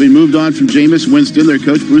QB, having moved on from Jameis Winston. Their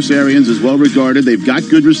coach, Bruce Arians, is well-regarded. They've got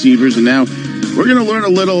good receivers, and now we're going to learn a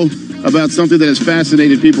little about something that has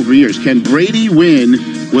fascinated people for years. Can Brady win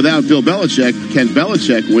without Bill Belichick? Can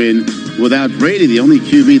Belichick win without Brady? The only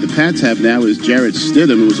QB the Pats have now is Jarrett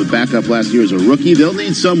Stidham, who was a backup last year as a rookie. They'll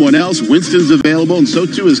need someone else. Winston's available, and so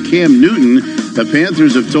too is Cam Newton. The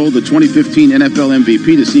Panthers have told the 2015 NFL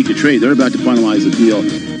MVP to seek a trade. They're about to finalize a deal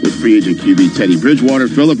with free agent QB Teddy Bridgewater.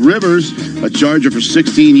 Phillip Rivers, a Charger for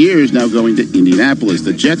 16 years, now going to Indianapolis.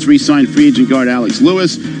 The Jets re-signed free agent guard Alex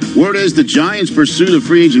Lewis. Word is the Giants' pursuit of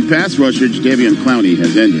free agent pass rusher Jadeveon Clowney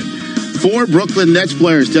has ended. 4 Brooklyn Nets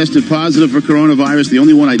players tested positive for coronavirus. The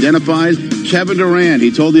only one identified, Kevin Durant.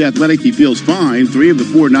 He told The Athletic he feels fine. 3 of the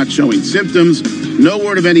 4 not showing symptoms. No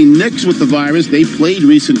word of any Knicks with the virus. They played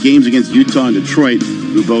recent games against Utah and Detroit,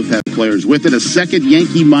 who both have players with it. A second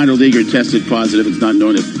Yankee minor leaguer tested positive. It's not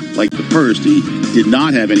known if, like the first, he did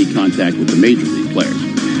not have any contact with the major league players.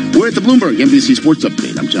 We're at the Bloomberg NBC Sports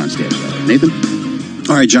Update. I'm John Stanfield. Nathan?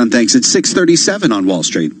 All right, John, thanks. It's 6:37 on Wall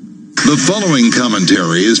Street. The following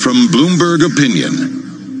commentary is from Bloomberg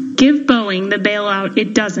Opinion. Give Boeing the bailout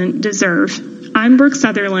it doesn't deserve. I'm Brooke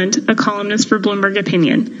Sutherland, a columnist for Bloomberg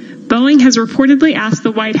Opinion. Boeing has reportedly asked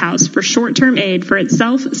the White House for short-term aid for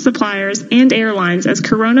itself, suppliers, and airlines as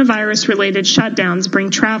coronavirus-related shutdowns bring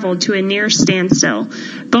travel to a near standstill.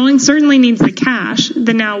 Boeing certainly needs the cash.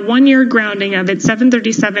 The now one-year grounding of its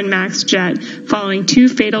 737 MAX jet following 2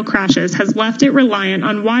 fatal crashes has left it reliant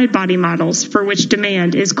on wide-body models for which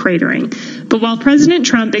demand is cratering. But while President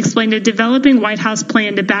Trump explained a developing White House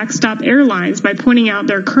plan to backstop airlines by pointing out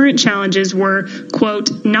their current challenges were,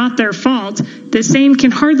 quote, not their fault, the same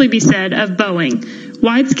can hardly be said of Boeing.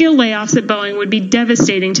 Wide-scale layoffs at Boeing would be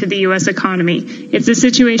devastating to the U.S. economy. It's a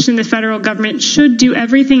situation the federal government should do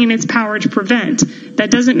everything in its power to prevent.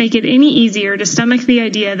 That doesn't make it any easier to stomach the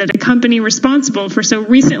idea that a company responsible for so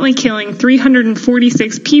recently killing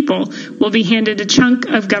 346 people will be handed a chunk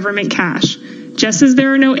of government cash. Just as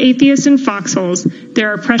there are no atheists in foxholes,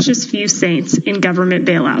 there are precious few saints in government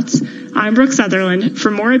bailouts. I'm Brooke Sutherland. For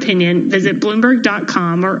more opinion, visit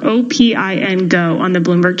Bloomberg.com or OPIN Go on the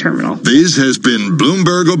Bloomberg terminal. This has been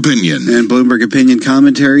Bloomberg Opinion. And Bloomberg Opinion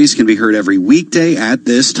commentaries can be heard every weekday at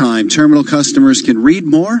this time. Terminal customers can read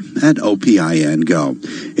more at OPIN Go.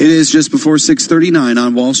 It is just before 6:39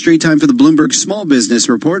 on Wall Street. Time for the Bloomberg Small Business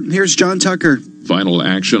Report. Here's John Tucker. Final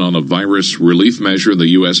action on a virus relief measure in the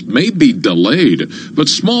U.S. may be delayed, but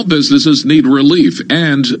small businesses need relief,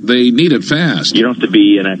 and they need it fast. You don't have to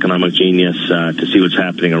be an economic genius to see what's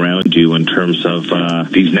happening around you in terms of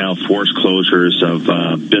these now forced closures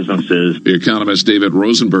of businesses. The economist David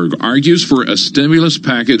Rosenberg argues for a stimulus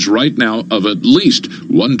package right now of at least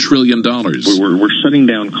 $1 trillion. We're shutting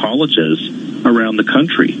down colleges around the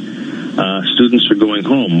country. Students are going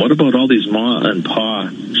home. What about all these ma and pa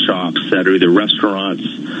shops that are either restaurants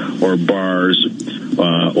or bars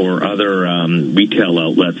or other retail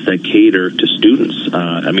outlets that cater to students?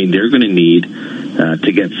 I mean, they're going to need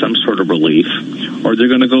to get some sort of relief, or they're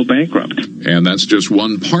going to go bankrupt. And that's just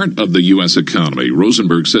one part of the U.S. economy.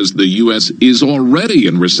 Rosenberg says the U.S. is already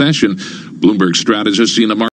in recession. Bloomberg strategist Gina Martin